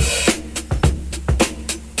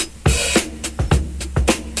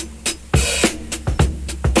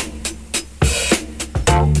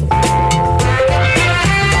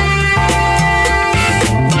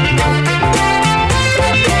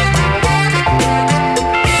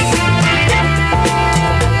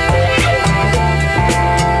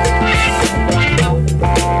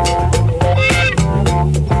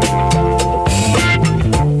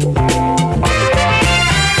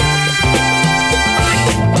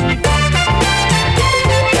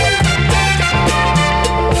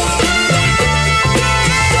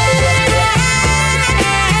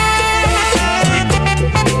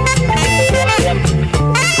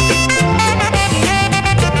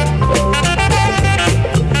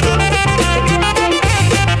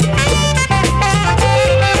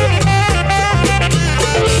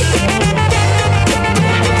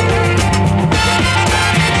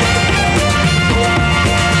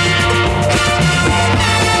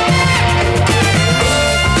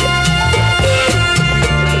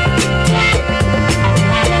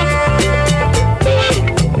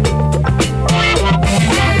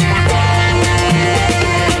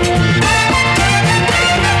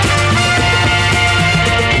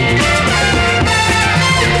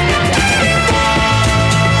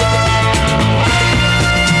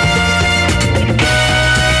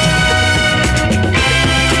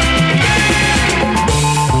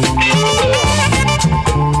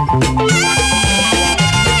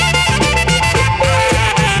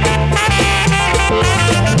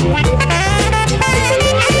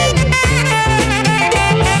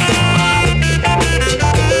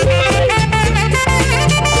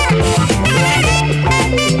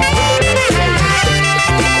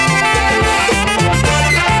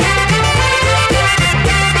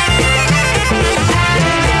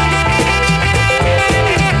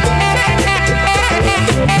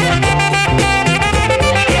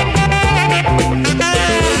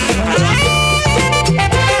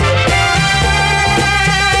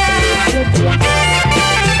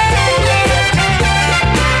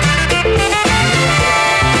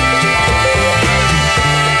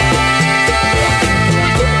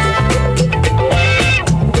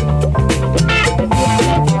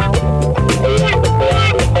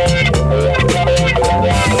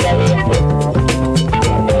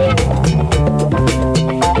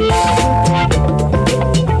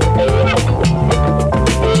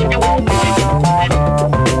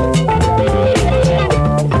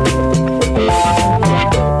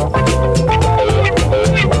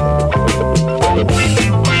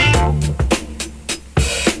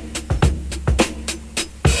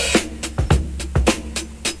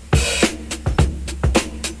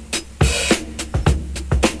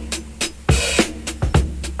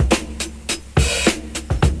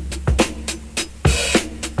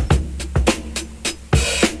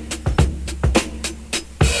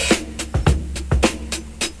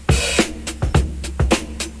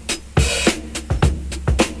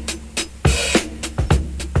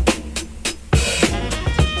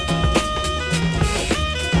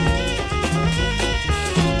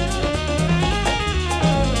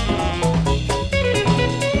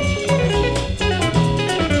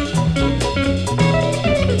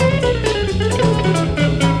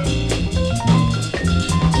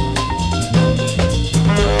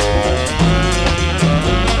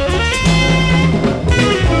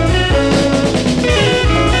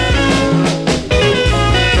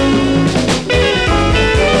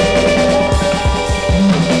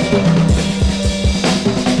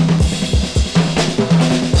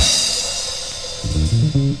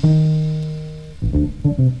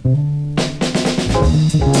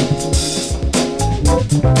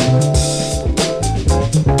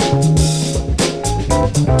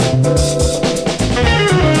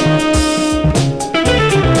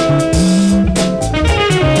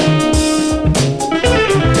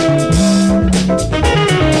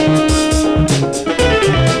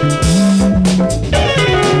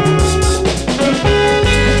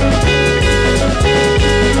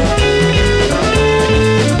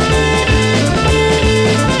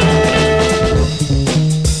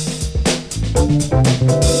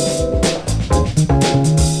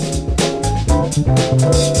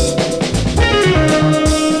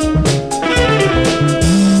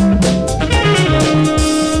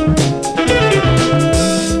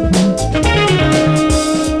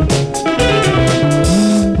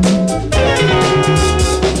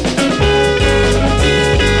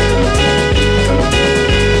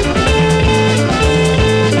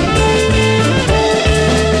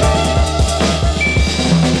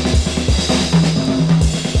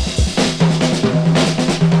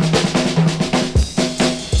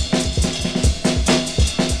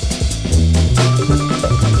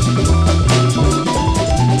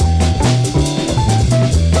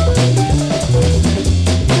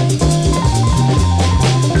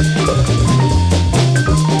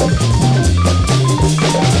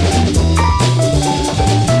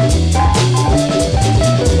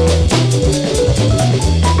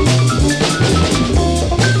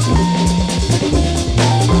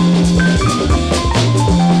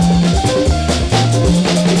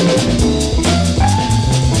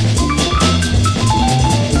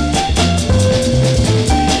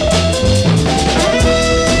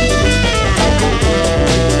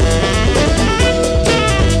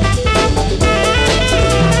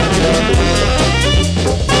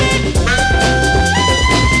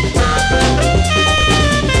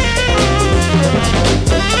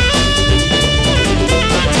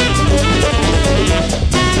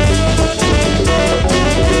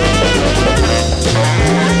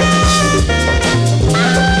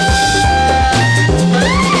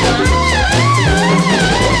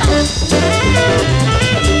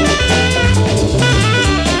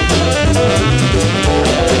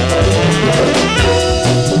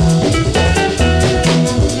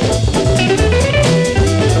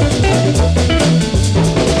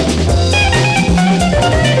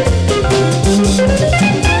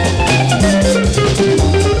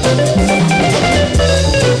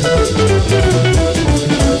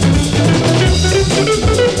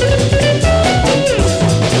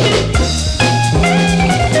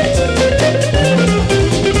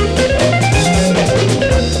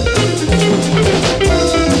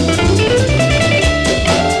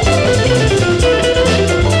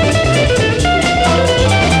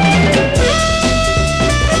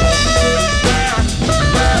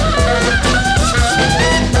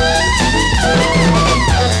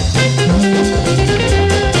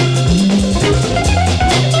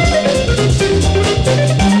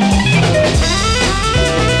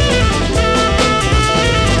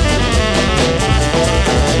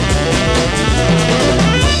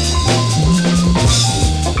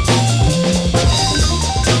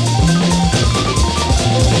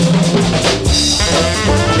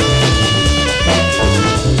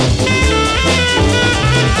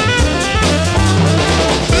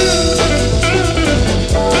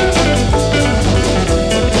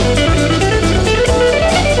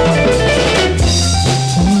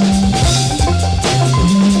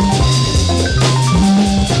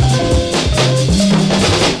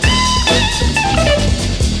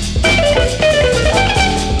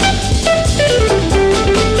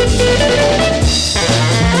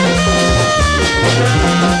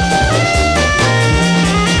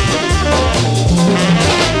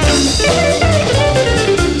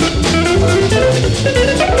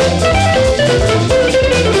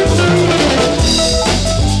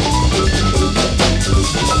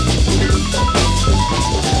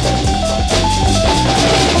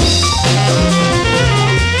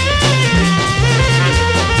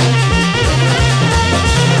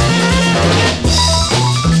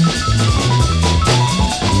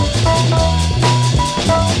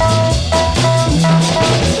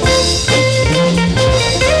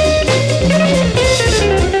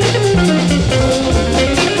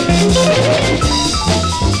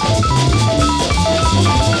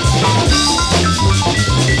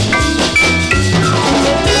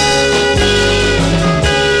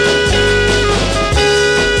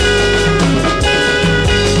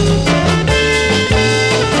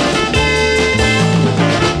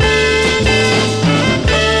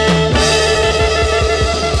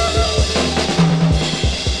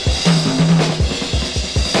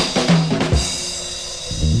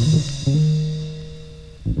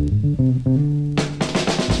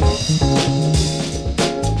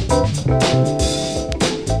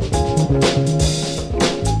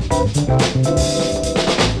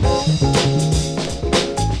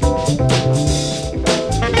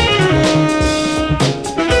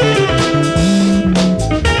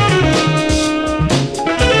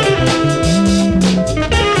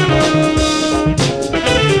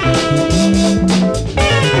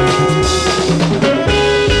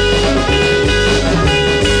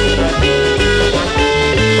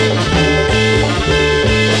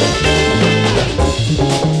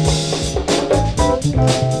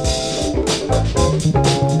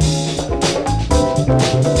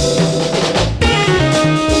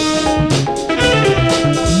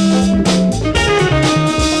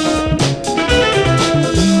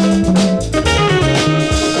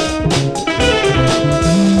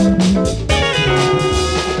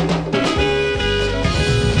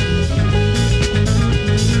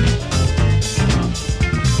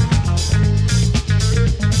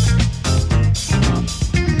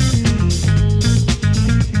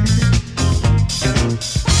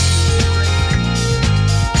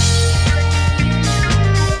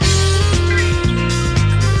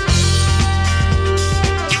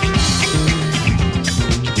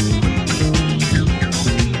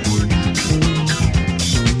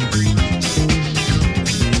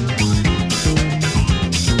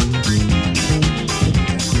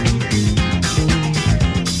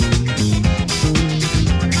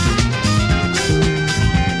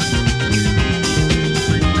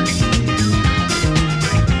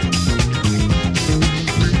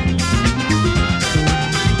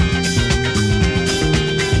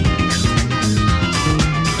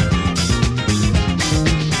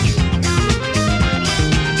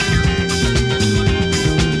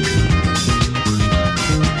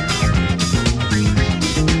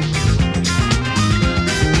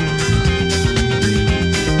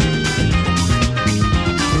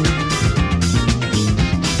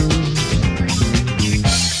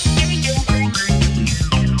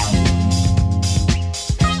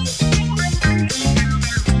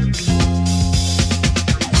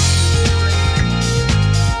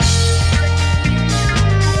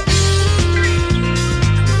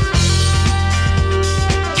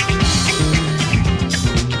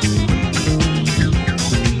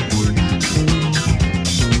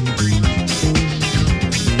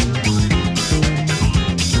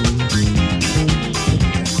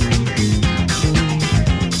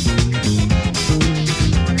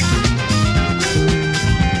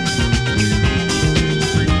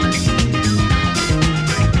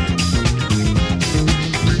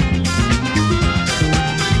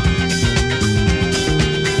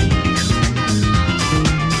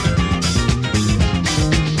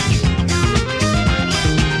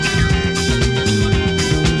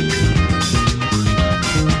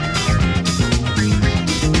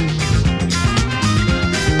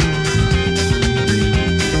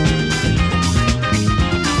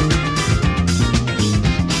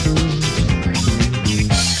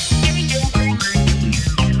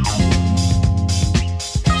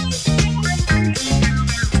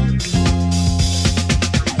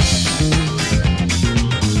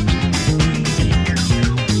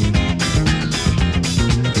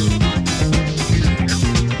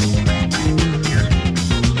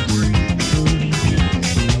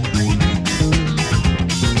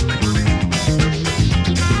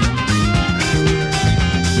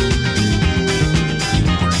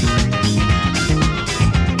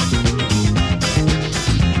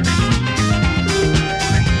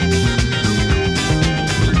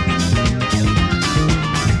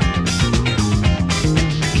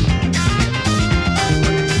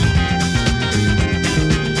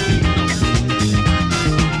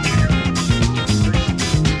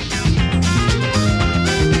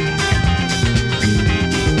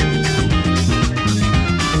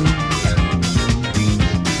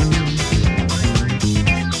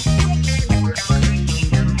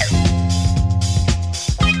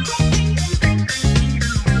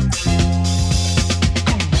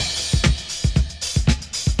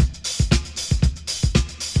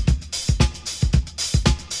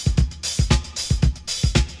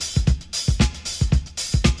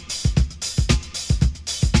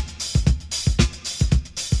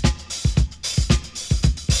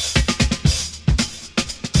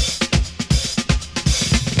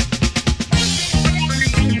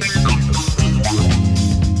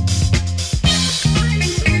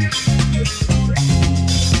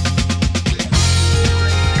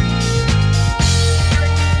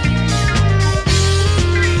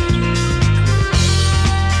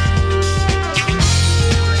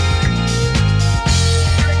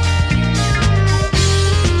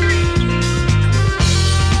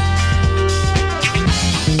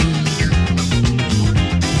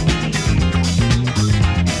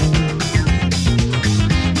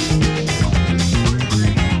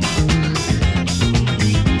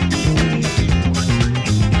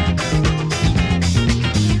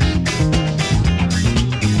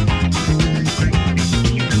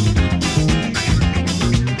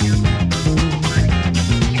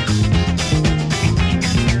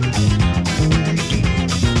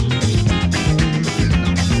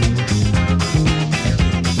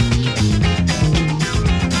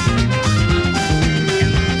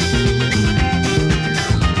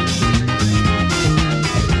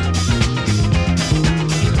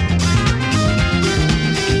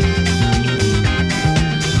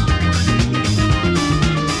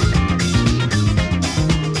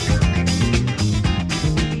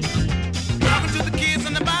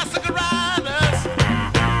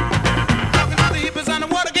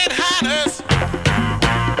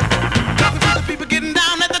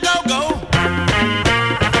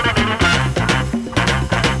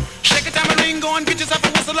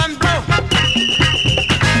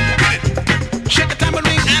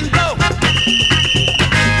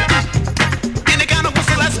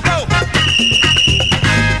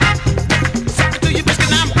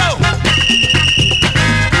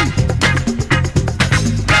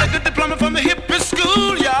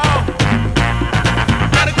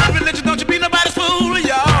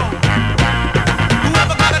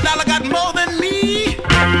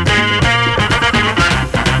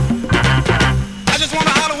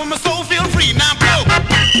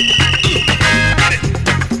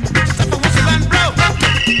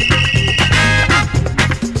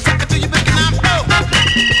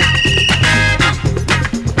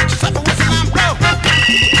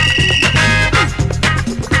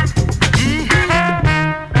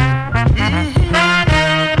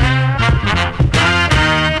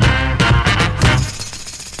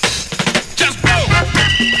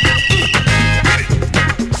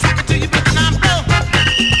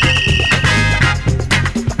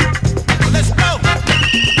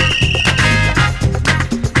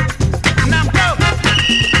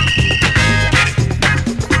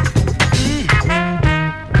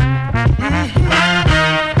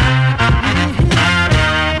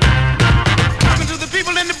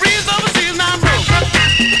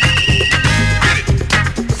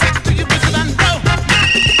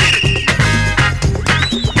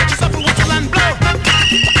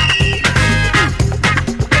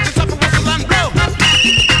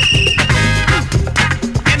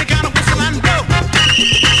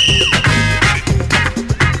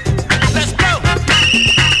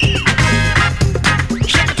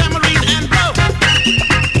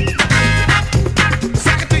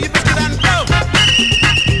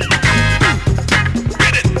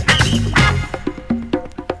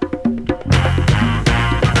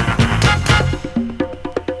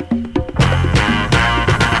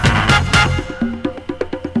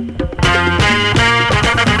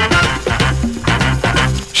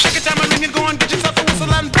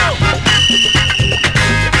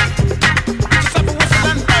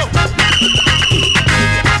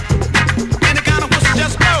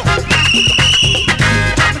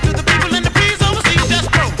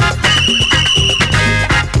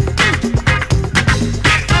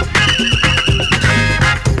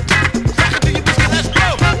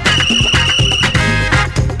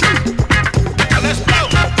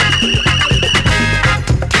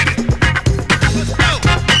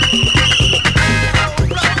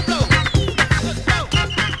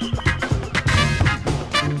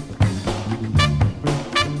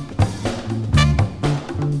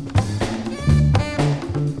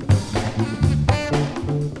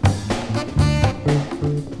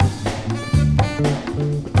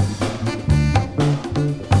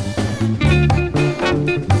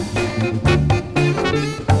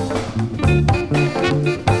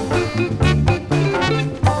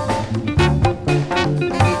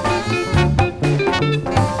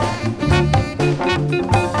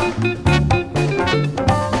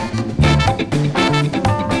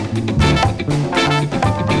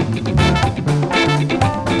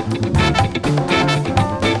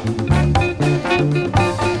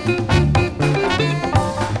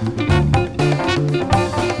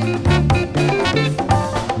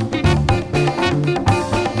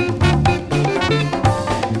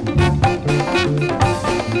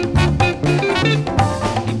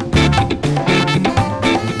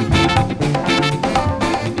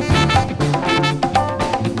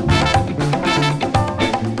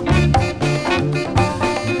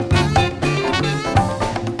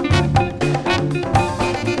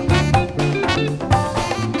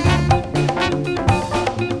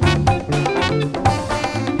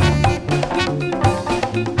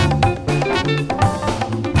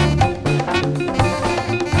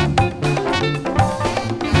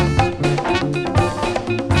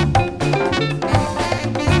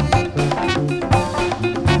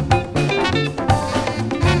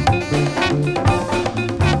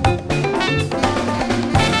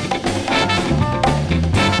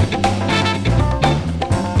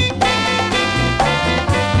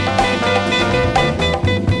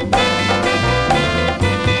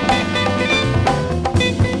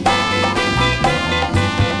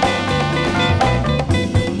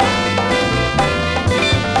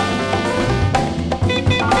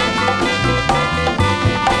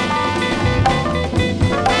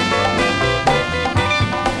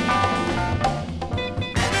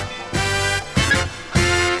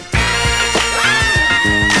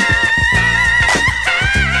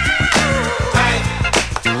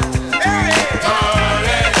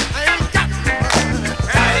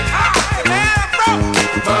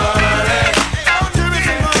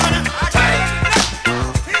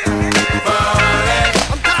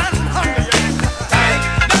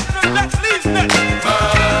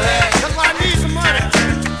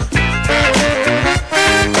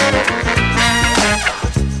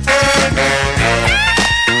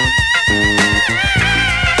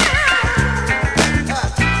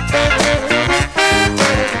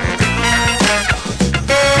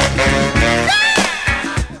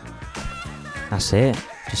 that's it.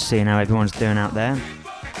 Just seeing how everyone's doing out there.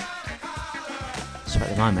 So at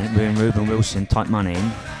the moment we're in Ruben Wilson type money,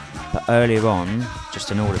 but earlier on,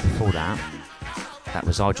 just in order before that, that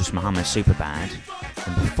was Idris Muhammad Superbad,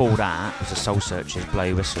 and before that was the Soul Searchers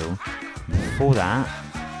Blow Whistle, and before that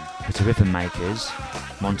was the Rhythm Makers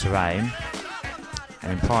Monterey, and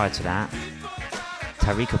then prior to that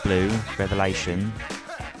Tarika Blue Revelation,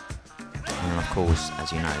 and then of course,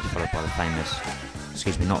 as you know, followed by the famous,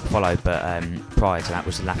 not followed, but prior to that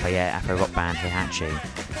was the Lafayette Afro rock band Hihachi.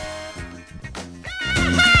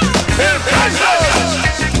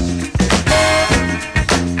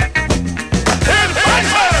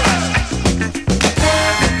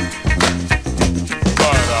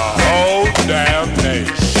 For the whole damn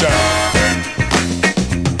nation.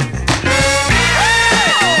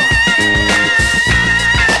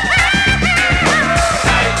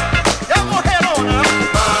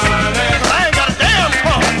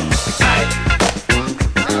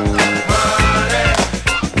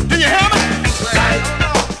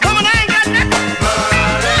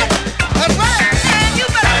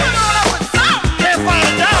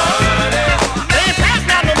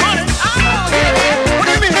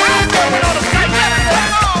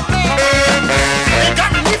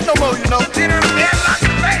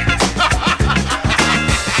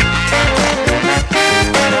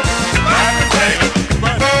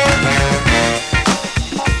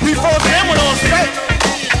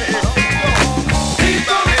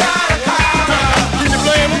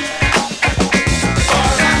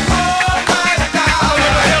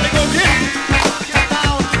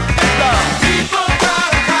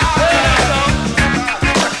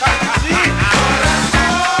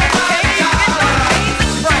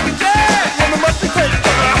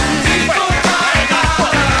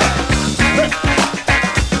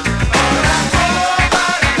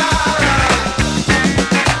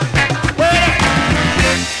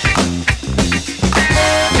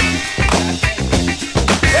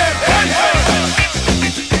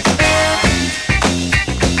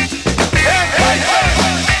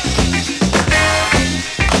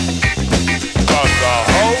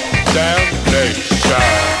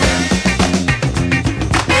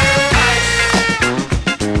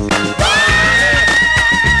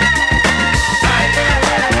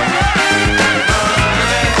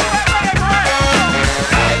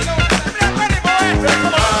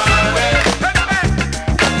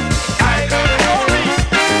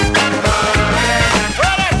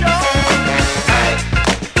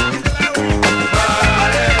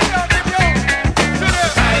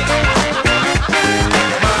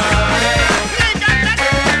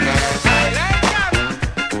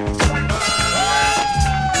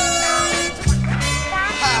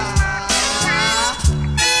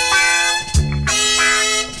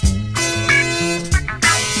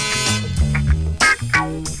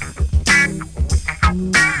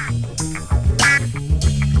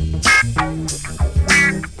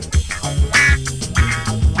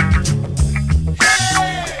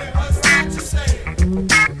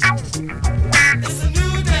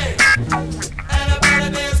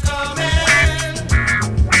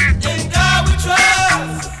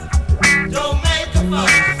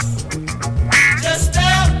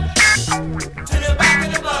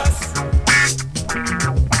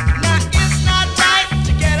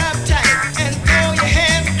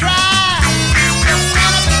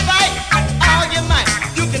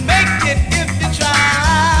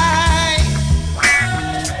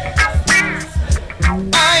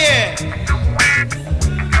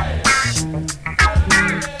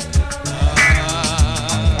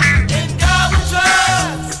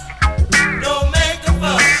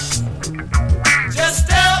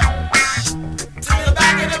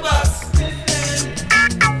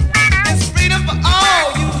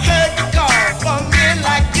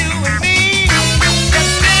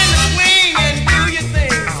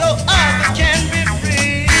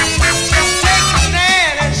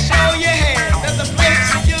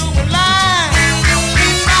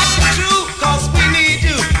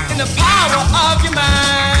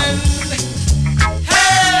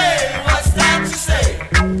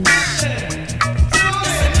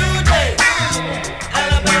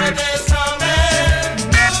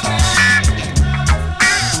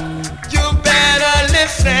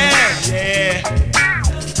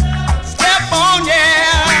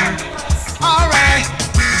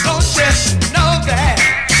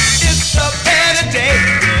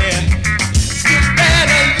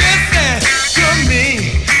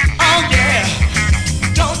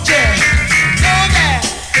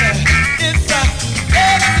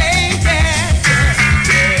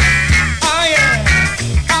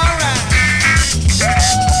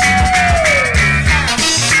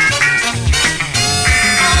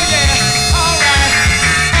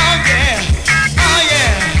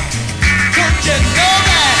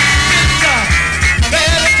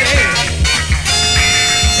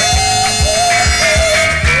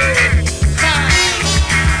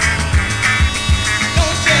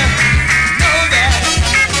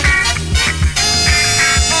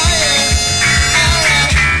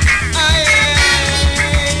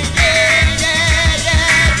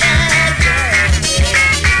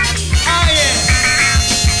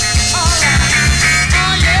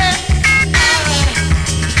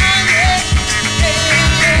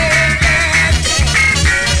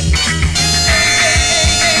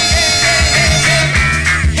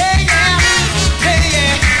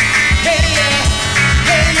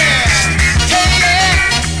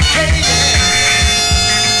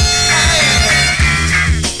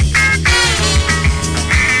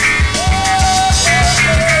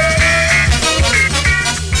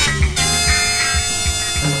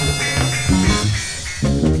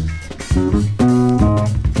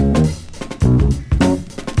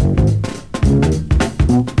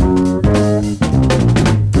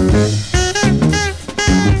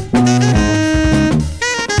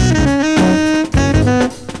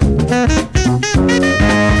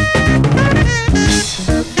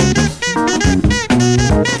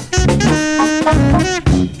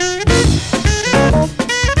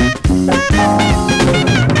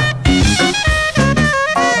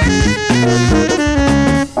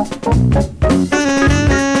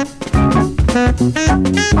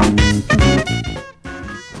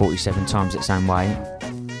 47 times its own weight.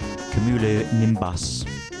 Cumulonimbus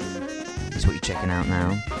is what you're checking out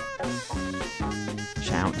now.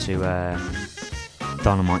 Shout out to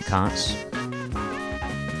Dynamite Cuts.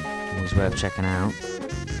 Always worth checking out.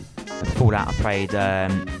 Before that, I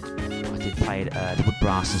did play the Wood,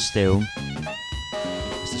 Brass and Steel.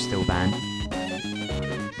 It's the Steel band.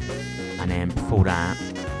 And then before that,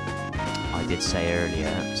 I did say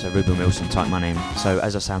earlier, so Ruben Wilson type my name. So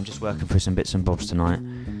as I say, I'm just working through some bits and bobs tonight,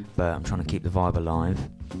 but I'm trying to keep the vibe alive.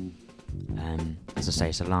 As I say,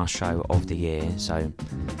 it's the last show of the year, so I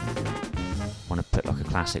want to put like a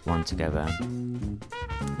classic one together and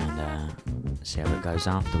see how it goes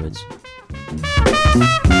afterwards.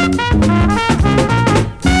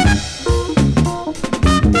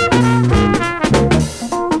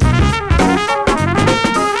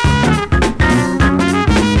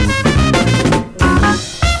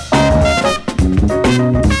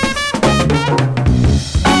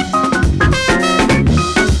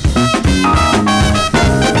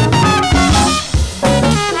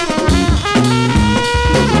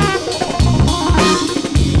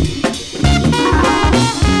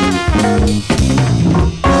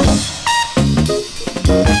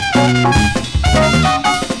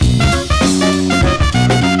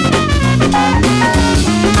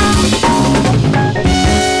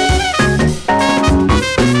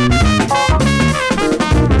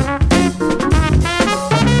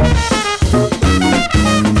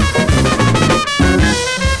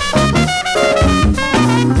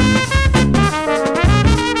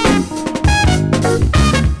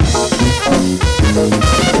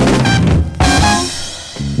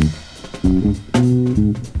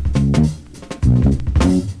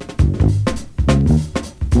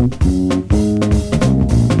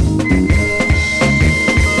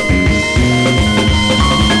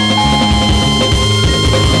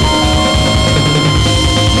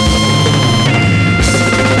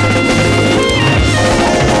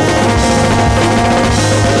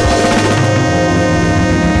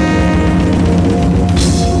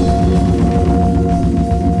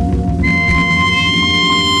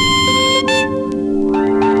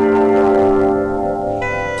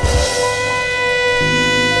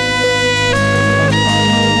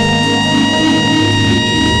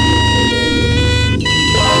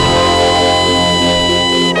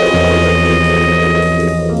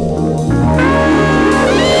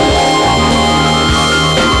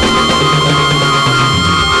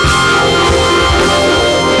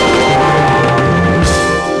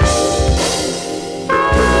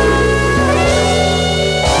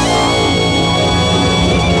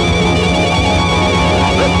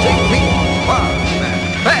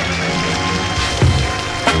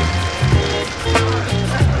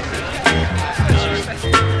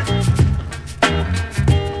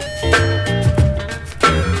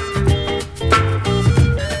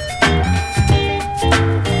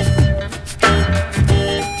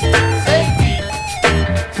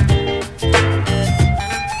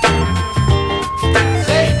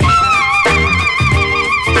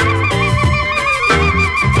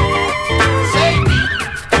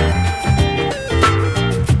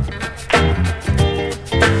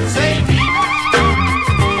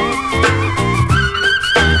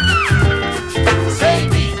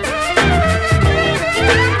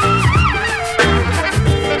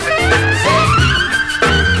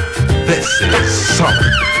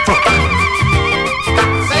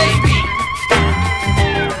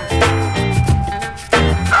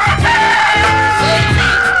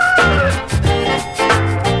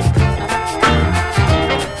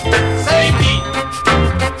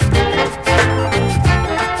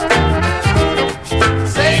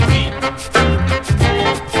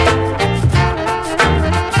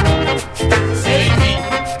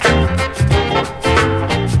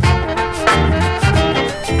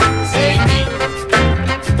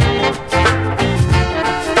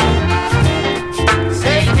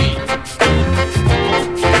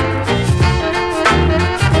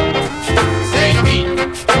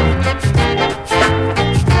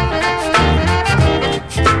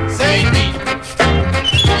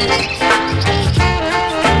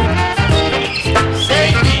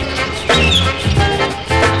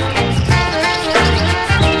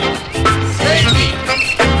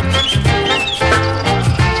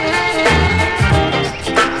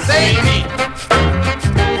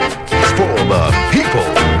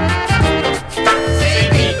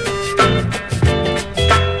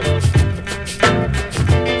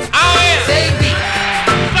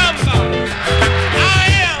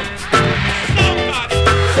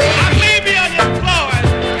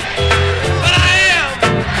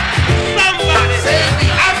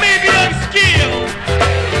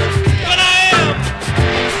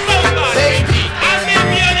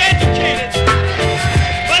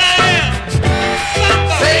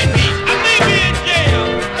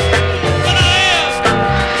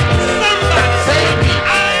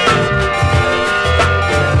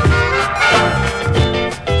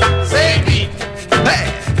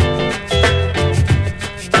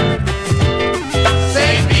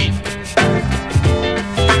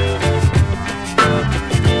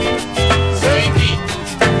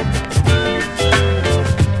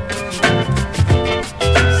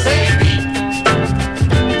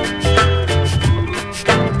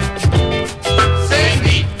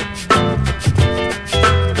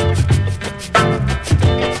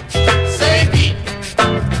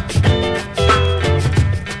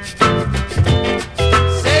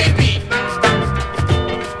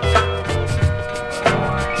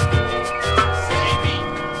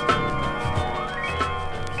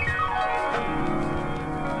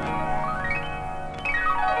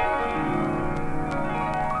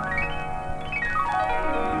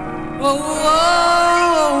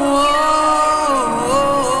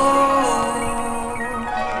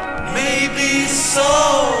 Maybe so,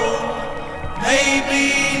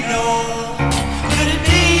 maybe no. Could it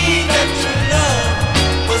be that your love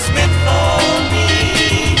was meant for me?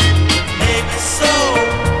 Maybe so,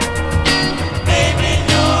 maybe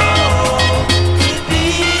no. Could it be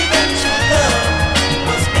that your love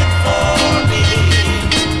was meant for me?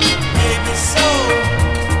 Maybe so,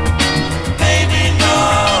 maybe no.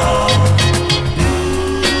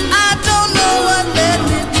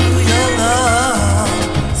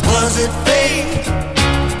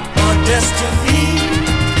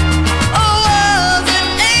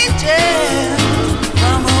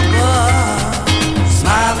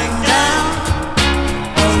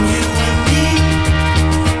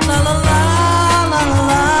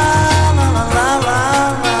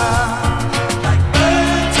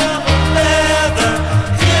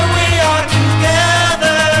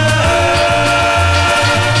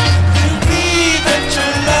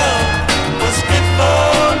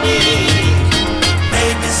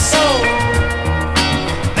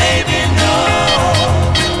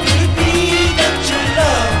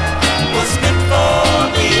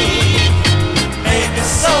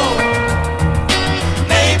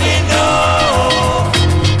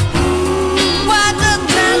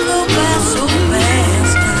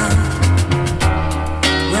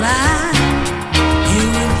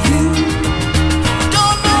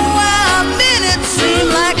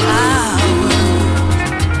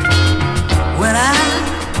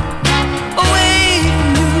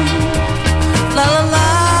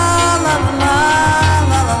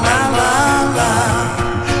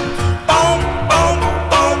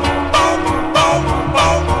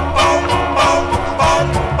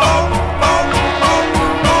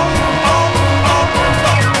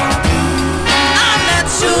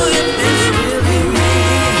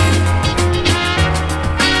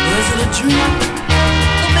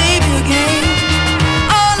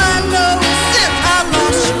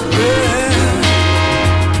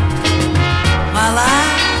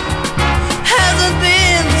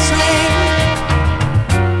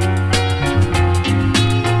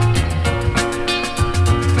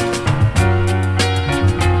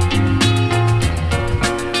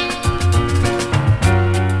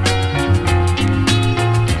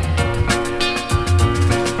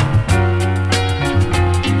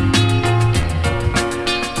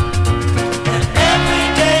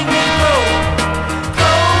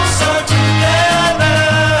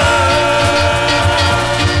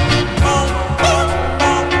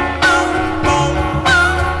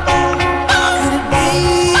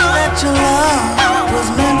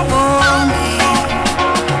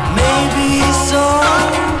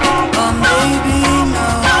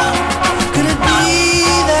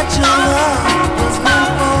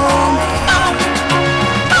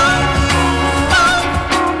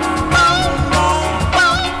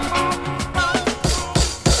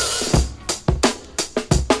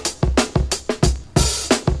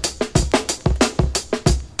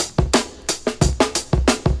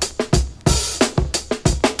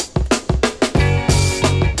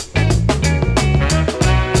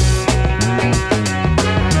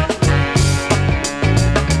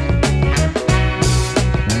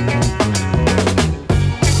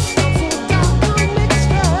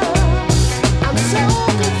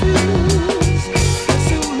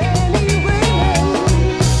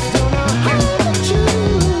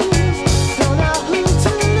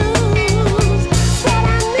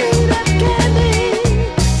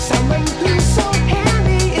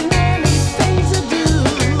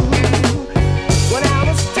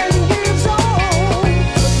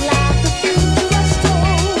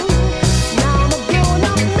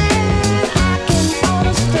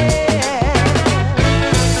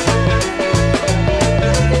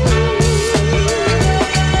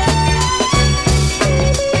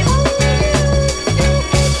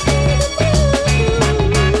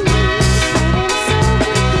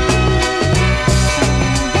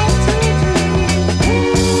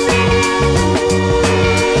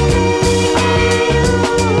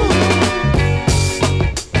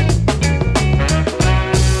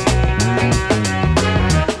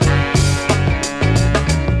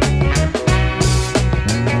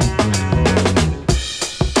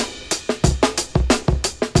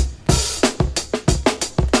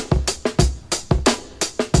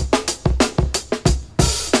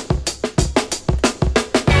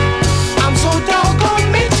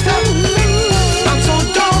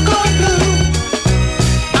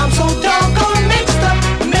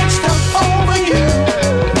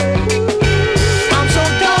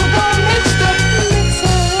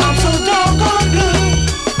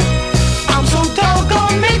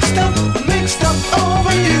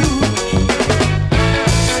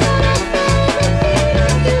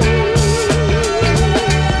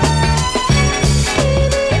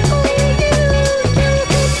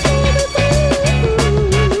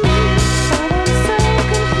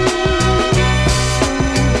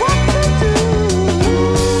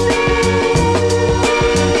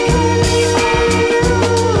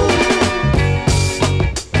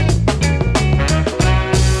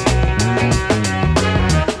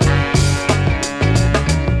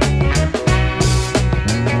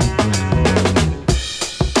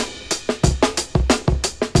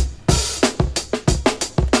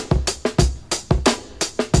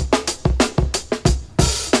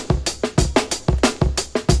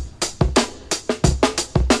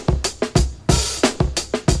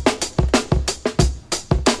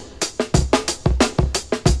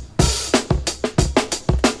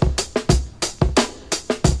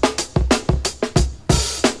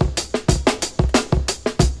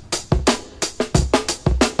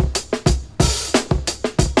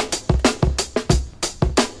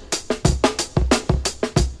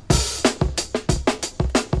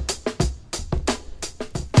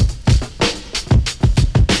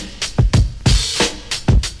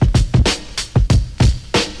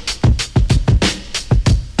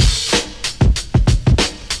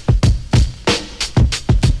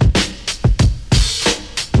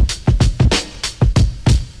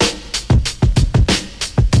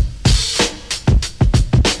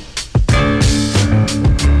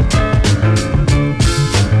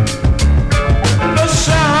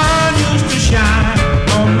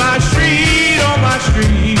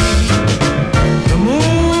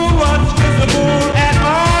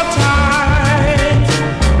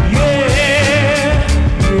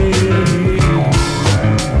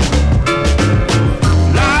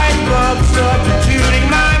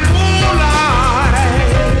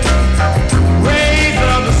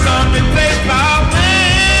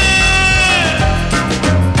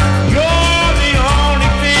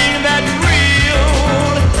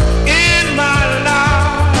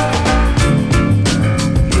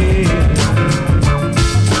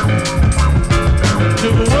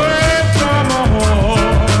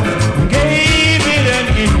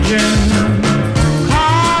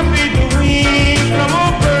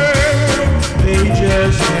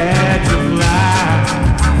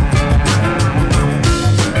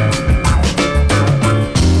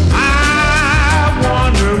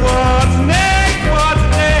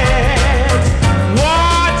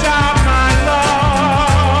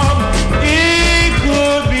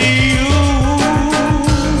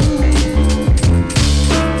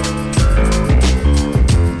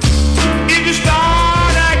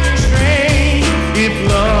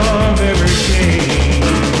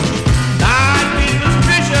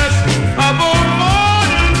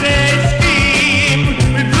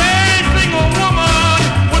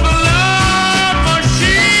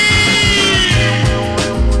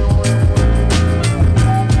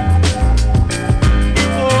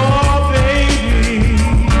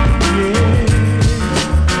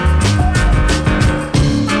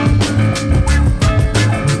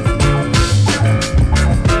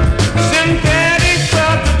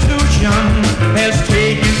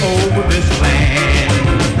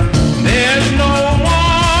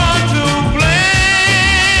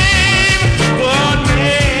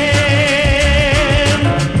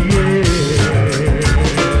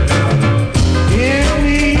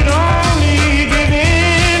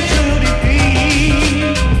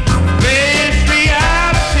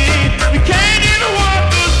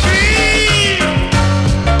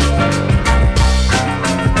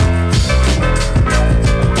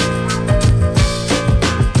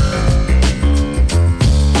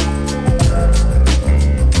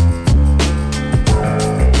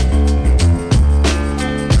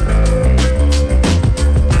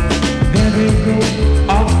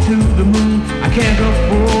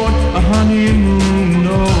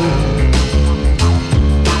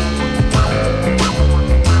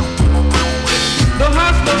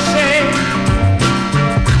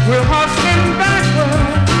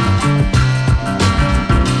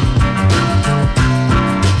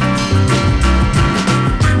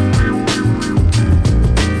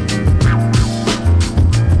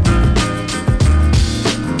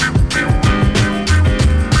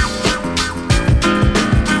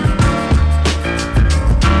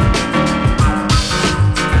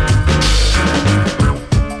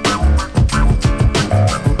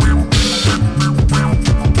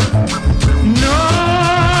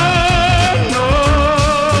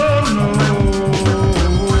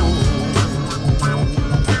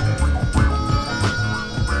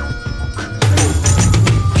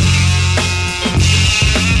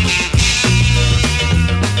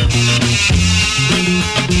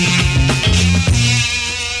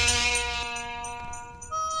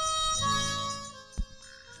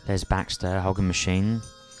 There's Baxter, Hogan Machine.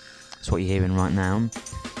 That's what you're hearing right now.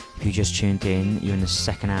 If you just tuned in, you're in the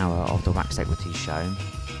second hour of the Wax Equities show.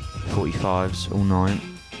 45s all night.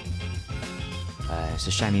 It's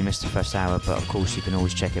a shame you missed the first hour, but of course you can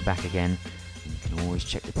always check it back again. You can always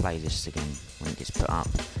check the playlists again when it gets put up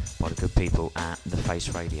by the good people at The Face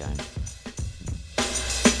Radio.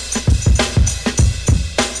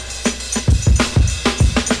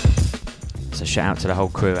 So shout out to the whole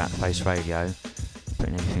crew at Face Radio,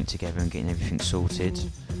 putting everything together and getting everything sorted.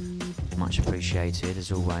 Much appreciated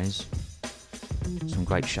as always. Some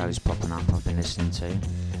great shows popping up I've been listening to.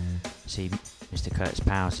 See, Mr. Curtis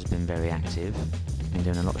Powers has been very active. Been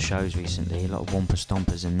doing a lot of shows recently, a lot of Womper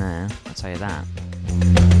Stompers in there, I'll tell you that.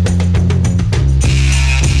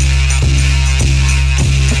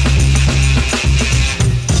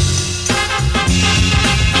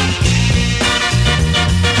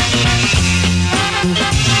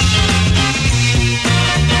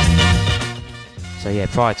 So yeah,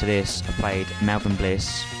 prior to this, I played Melvin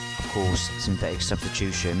Bliss, of course, Synthetic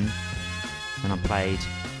Substitution. Then I played,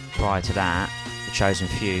 prior to that, The Chosen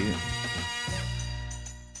Few.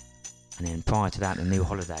 And then prior to that, The New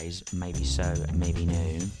Holidays, Maybe So, Maybe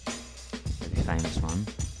New. Very famous one.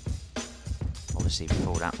 Obviously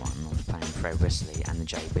before that one, I was playing Fred Wesley and the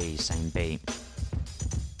JB, same beat.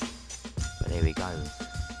 But there we go.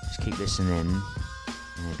 Just keep listening, and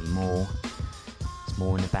there'll be more. There's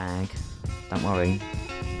more in the bag. Don't worry.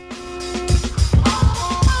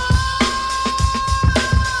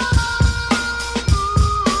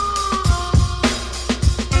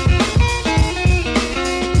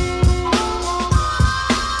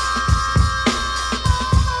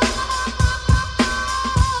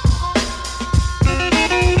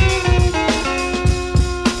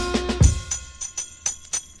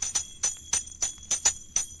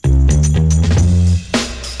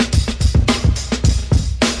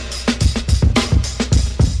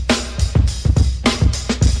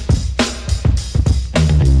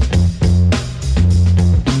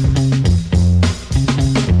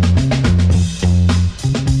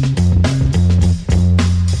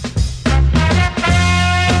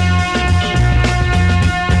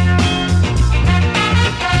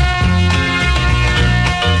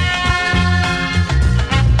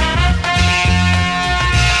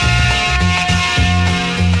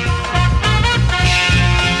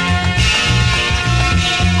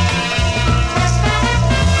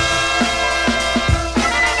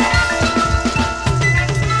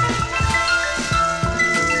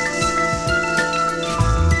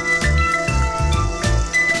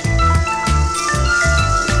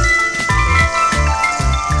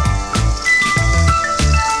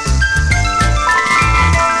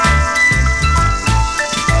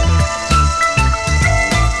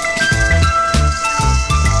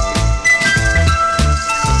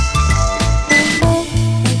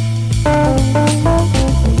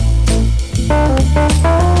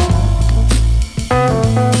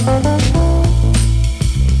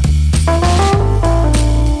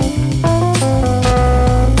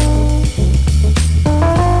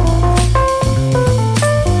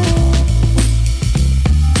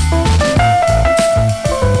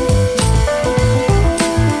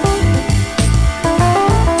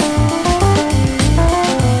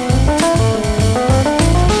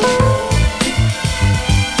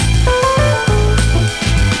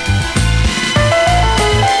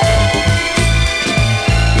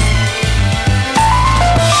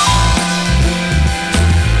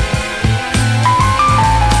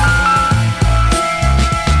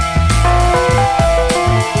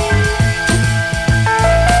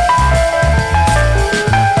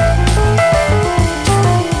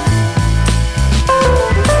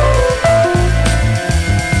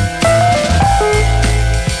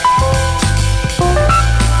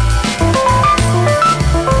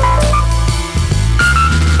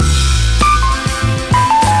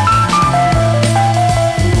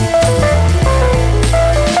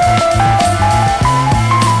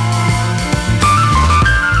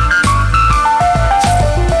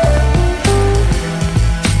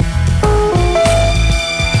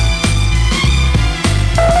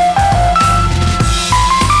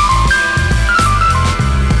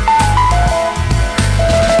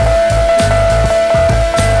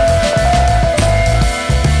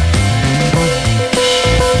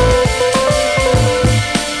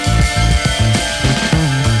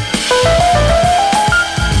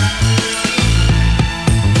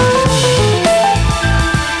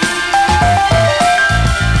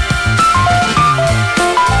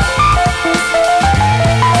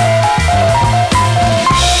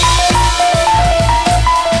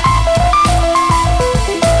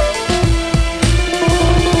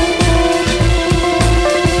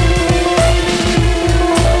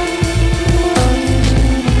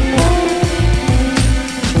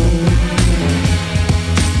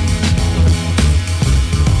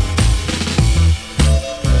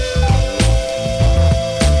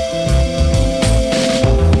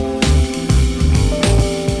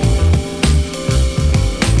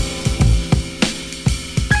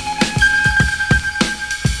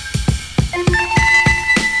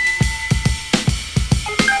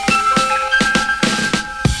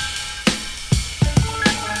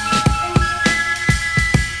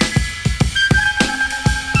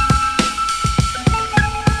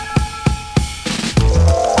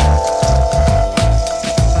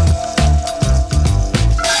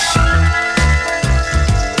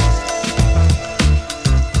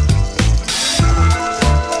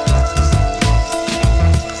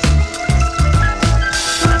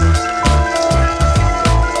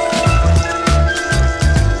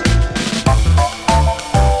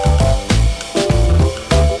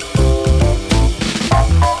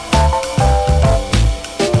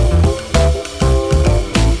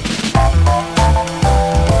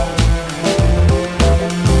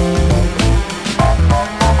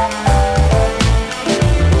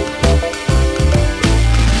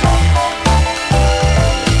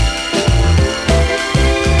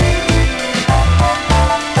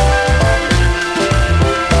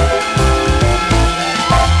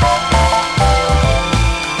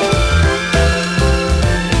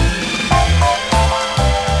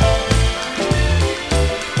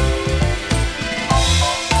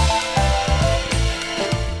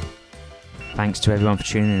 Thanks to everyone for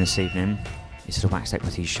tuning in this evening. This is the Wax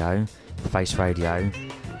Equities show, Face Radio,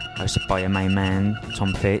 hosted by your main man,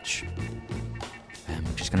 Tom Fitch.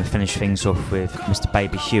 We're just going to finish things off with Mr.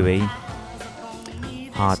 Baby Huey,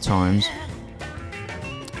 Hard Times.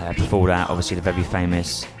 Before that, obviously the very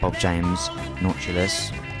famous Bob James,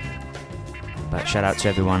 Nautilus. But shout out to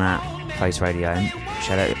everyone at Face Radio.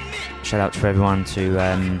 Shout out to everyone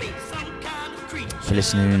for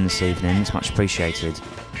listening in this evening. It's much appreciated.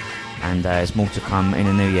 And there's more to come in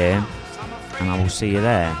the new year, and I will see you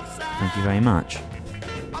there. Thank you very much.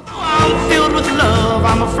 I'm filled with love,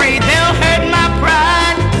 I'm afraid they'll hurt my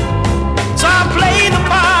pride. So I play the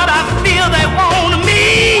part I feel they want of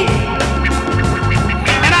me,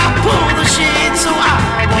 and I pull the shade so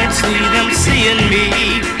I won't see them seeing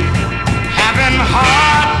me. Having a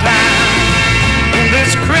hard time in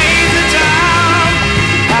this crazy town.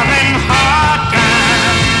 Having a hard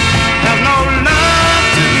time, there's no love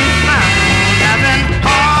to be found. Having a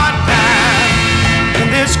hard time in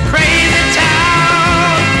this crazy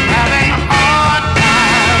town. Having a hard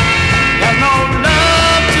time, there's no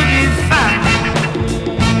love to be found.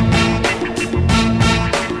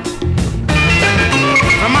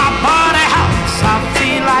 From my party house I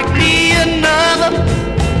feel like me another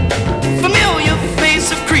familiar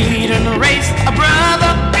face of creed and race, a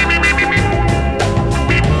brother.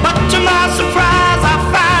 But to my surprise I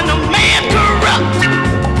find a man corrupt.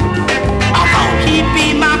 Although he be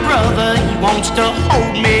my brother, he wants to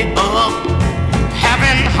hold me up.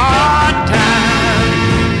 Having a hard time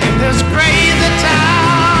in this crazy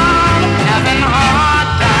town. Having a hard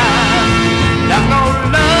time, there's no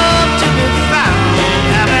love to be found.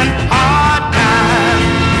 Having a hard time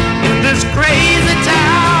in this crazy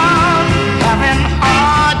town. Having a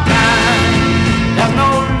hard time, there's no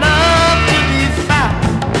love to be found.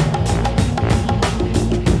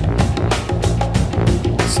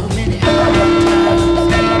 So many hard times.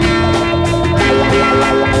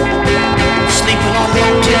 Sleeping on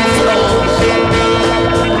motel floors,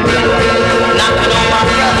 knocking on my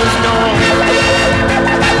brother's door,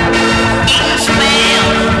 eating spam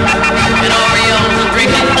and Oreos and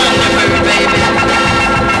drinking Thunderbird, baby.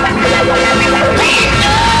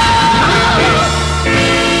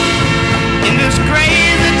 In this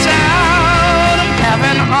crazy town, I'm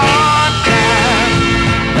having a hard time.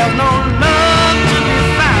 There's no love to be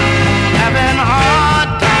found. Having a hard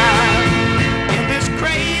time in this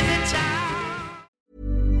crazy town.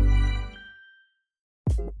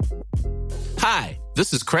 Hi,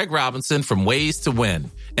 this is Craig Robinson from Ways to Win,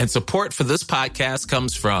 and support for this podcast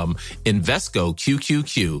comes from Invesco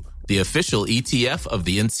QQQ, the official ETF of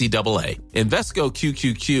the NCAA. Invesco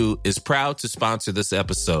QQQ is proud to sponsor this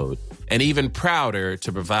episode, and even prouder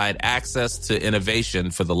to provide access to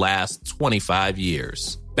innovation for the last 25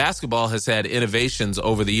 years. Basketball has had innovations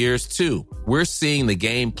over the years, too. We're seeing the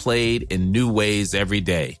game played in new ways every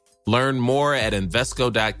day. Learn more at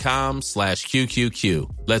Invesco.com/QQQ.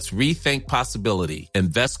 Let's rethink possibility.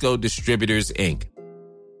 Invesco Distributors, Inc.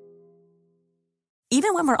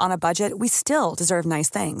 Even when we're on a budget, we still deserve nice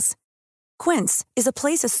things. Quince is a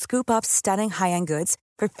place to scoop up stunning high-end goods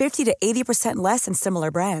for 50 to 80% less than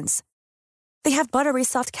similar brands. They have buttery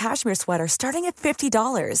soft cashmere sweaters starting at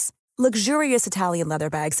 $50, luxurious Italian leather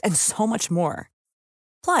bags, and so much more.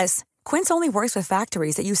 Plus, Quince only works with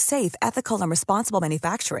factories that use safe, ethical, and responsible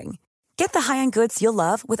manufacturing. Get the high-end goods you'll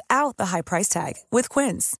love without the high price tag with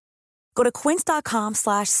Quince. Go to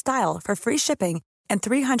quince.com/style for free shipping and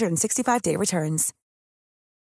 365-day returns.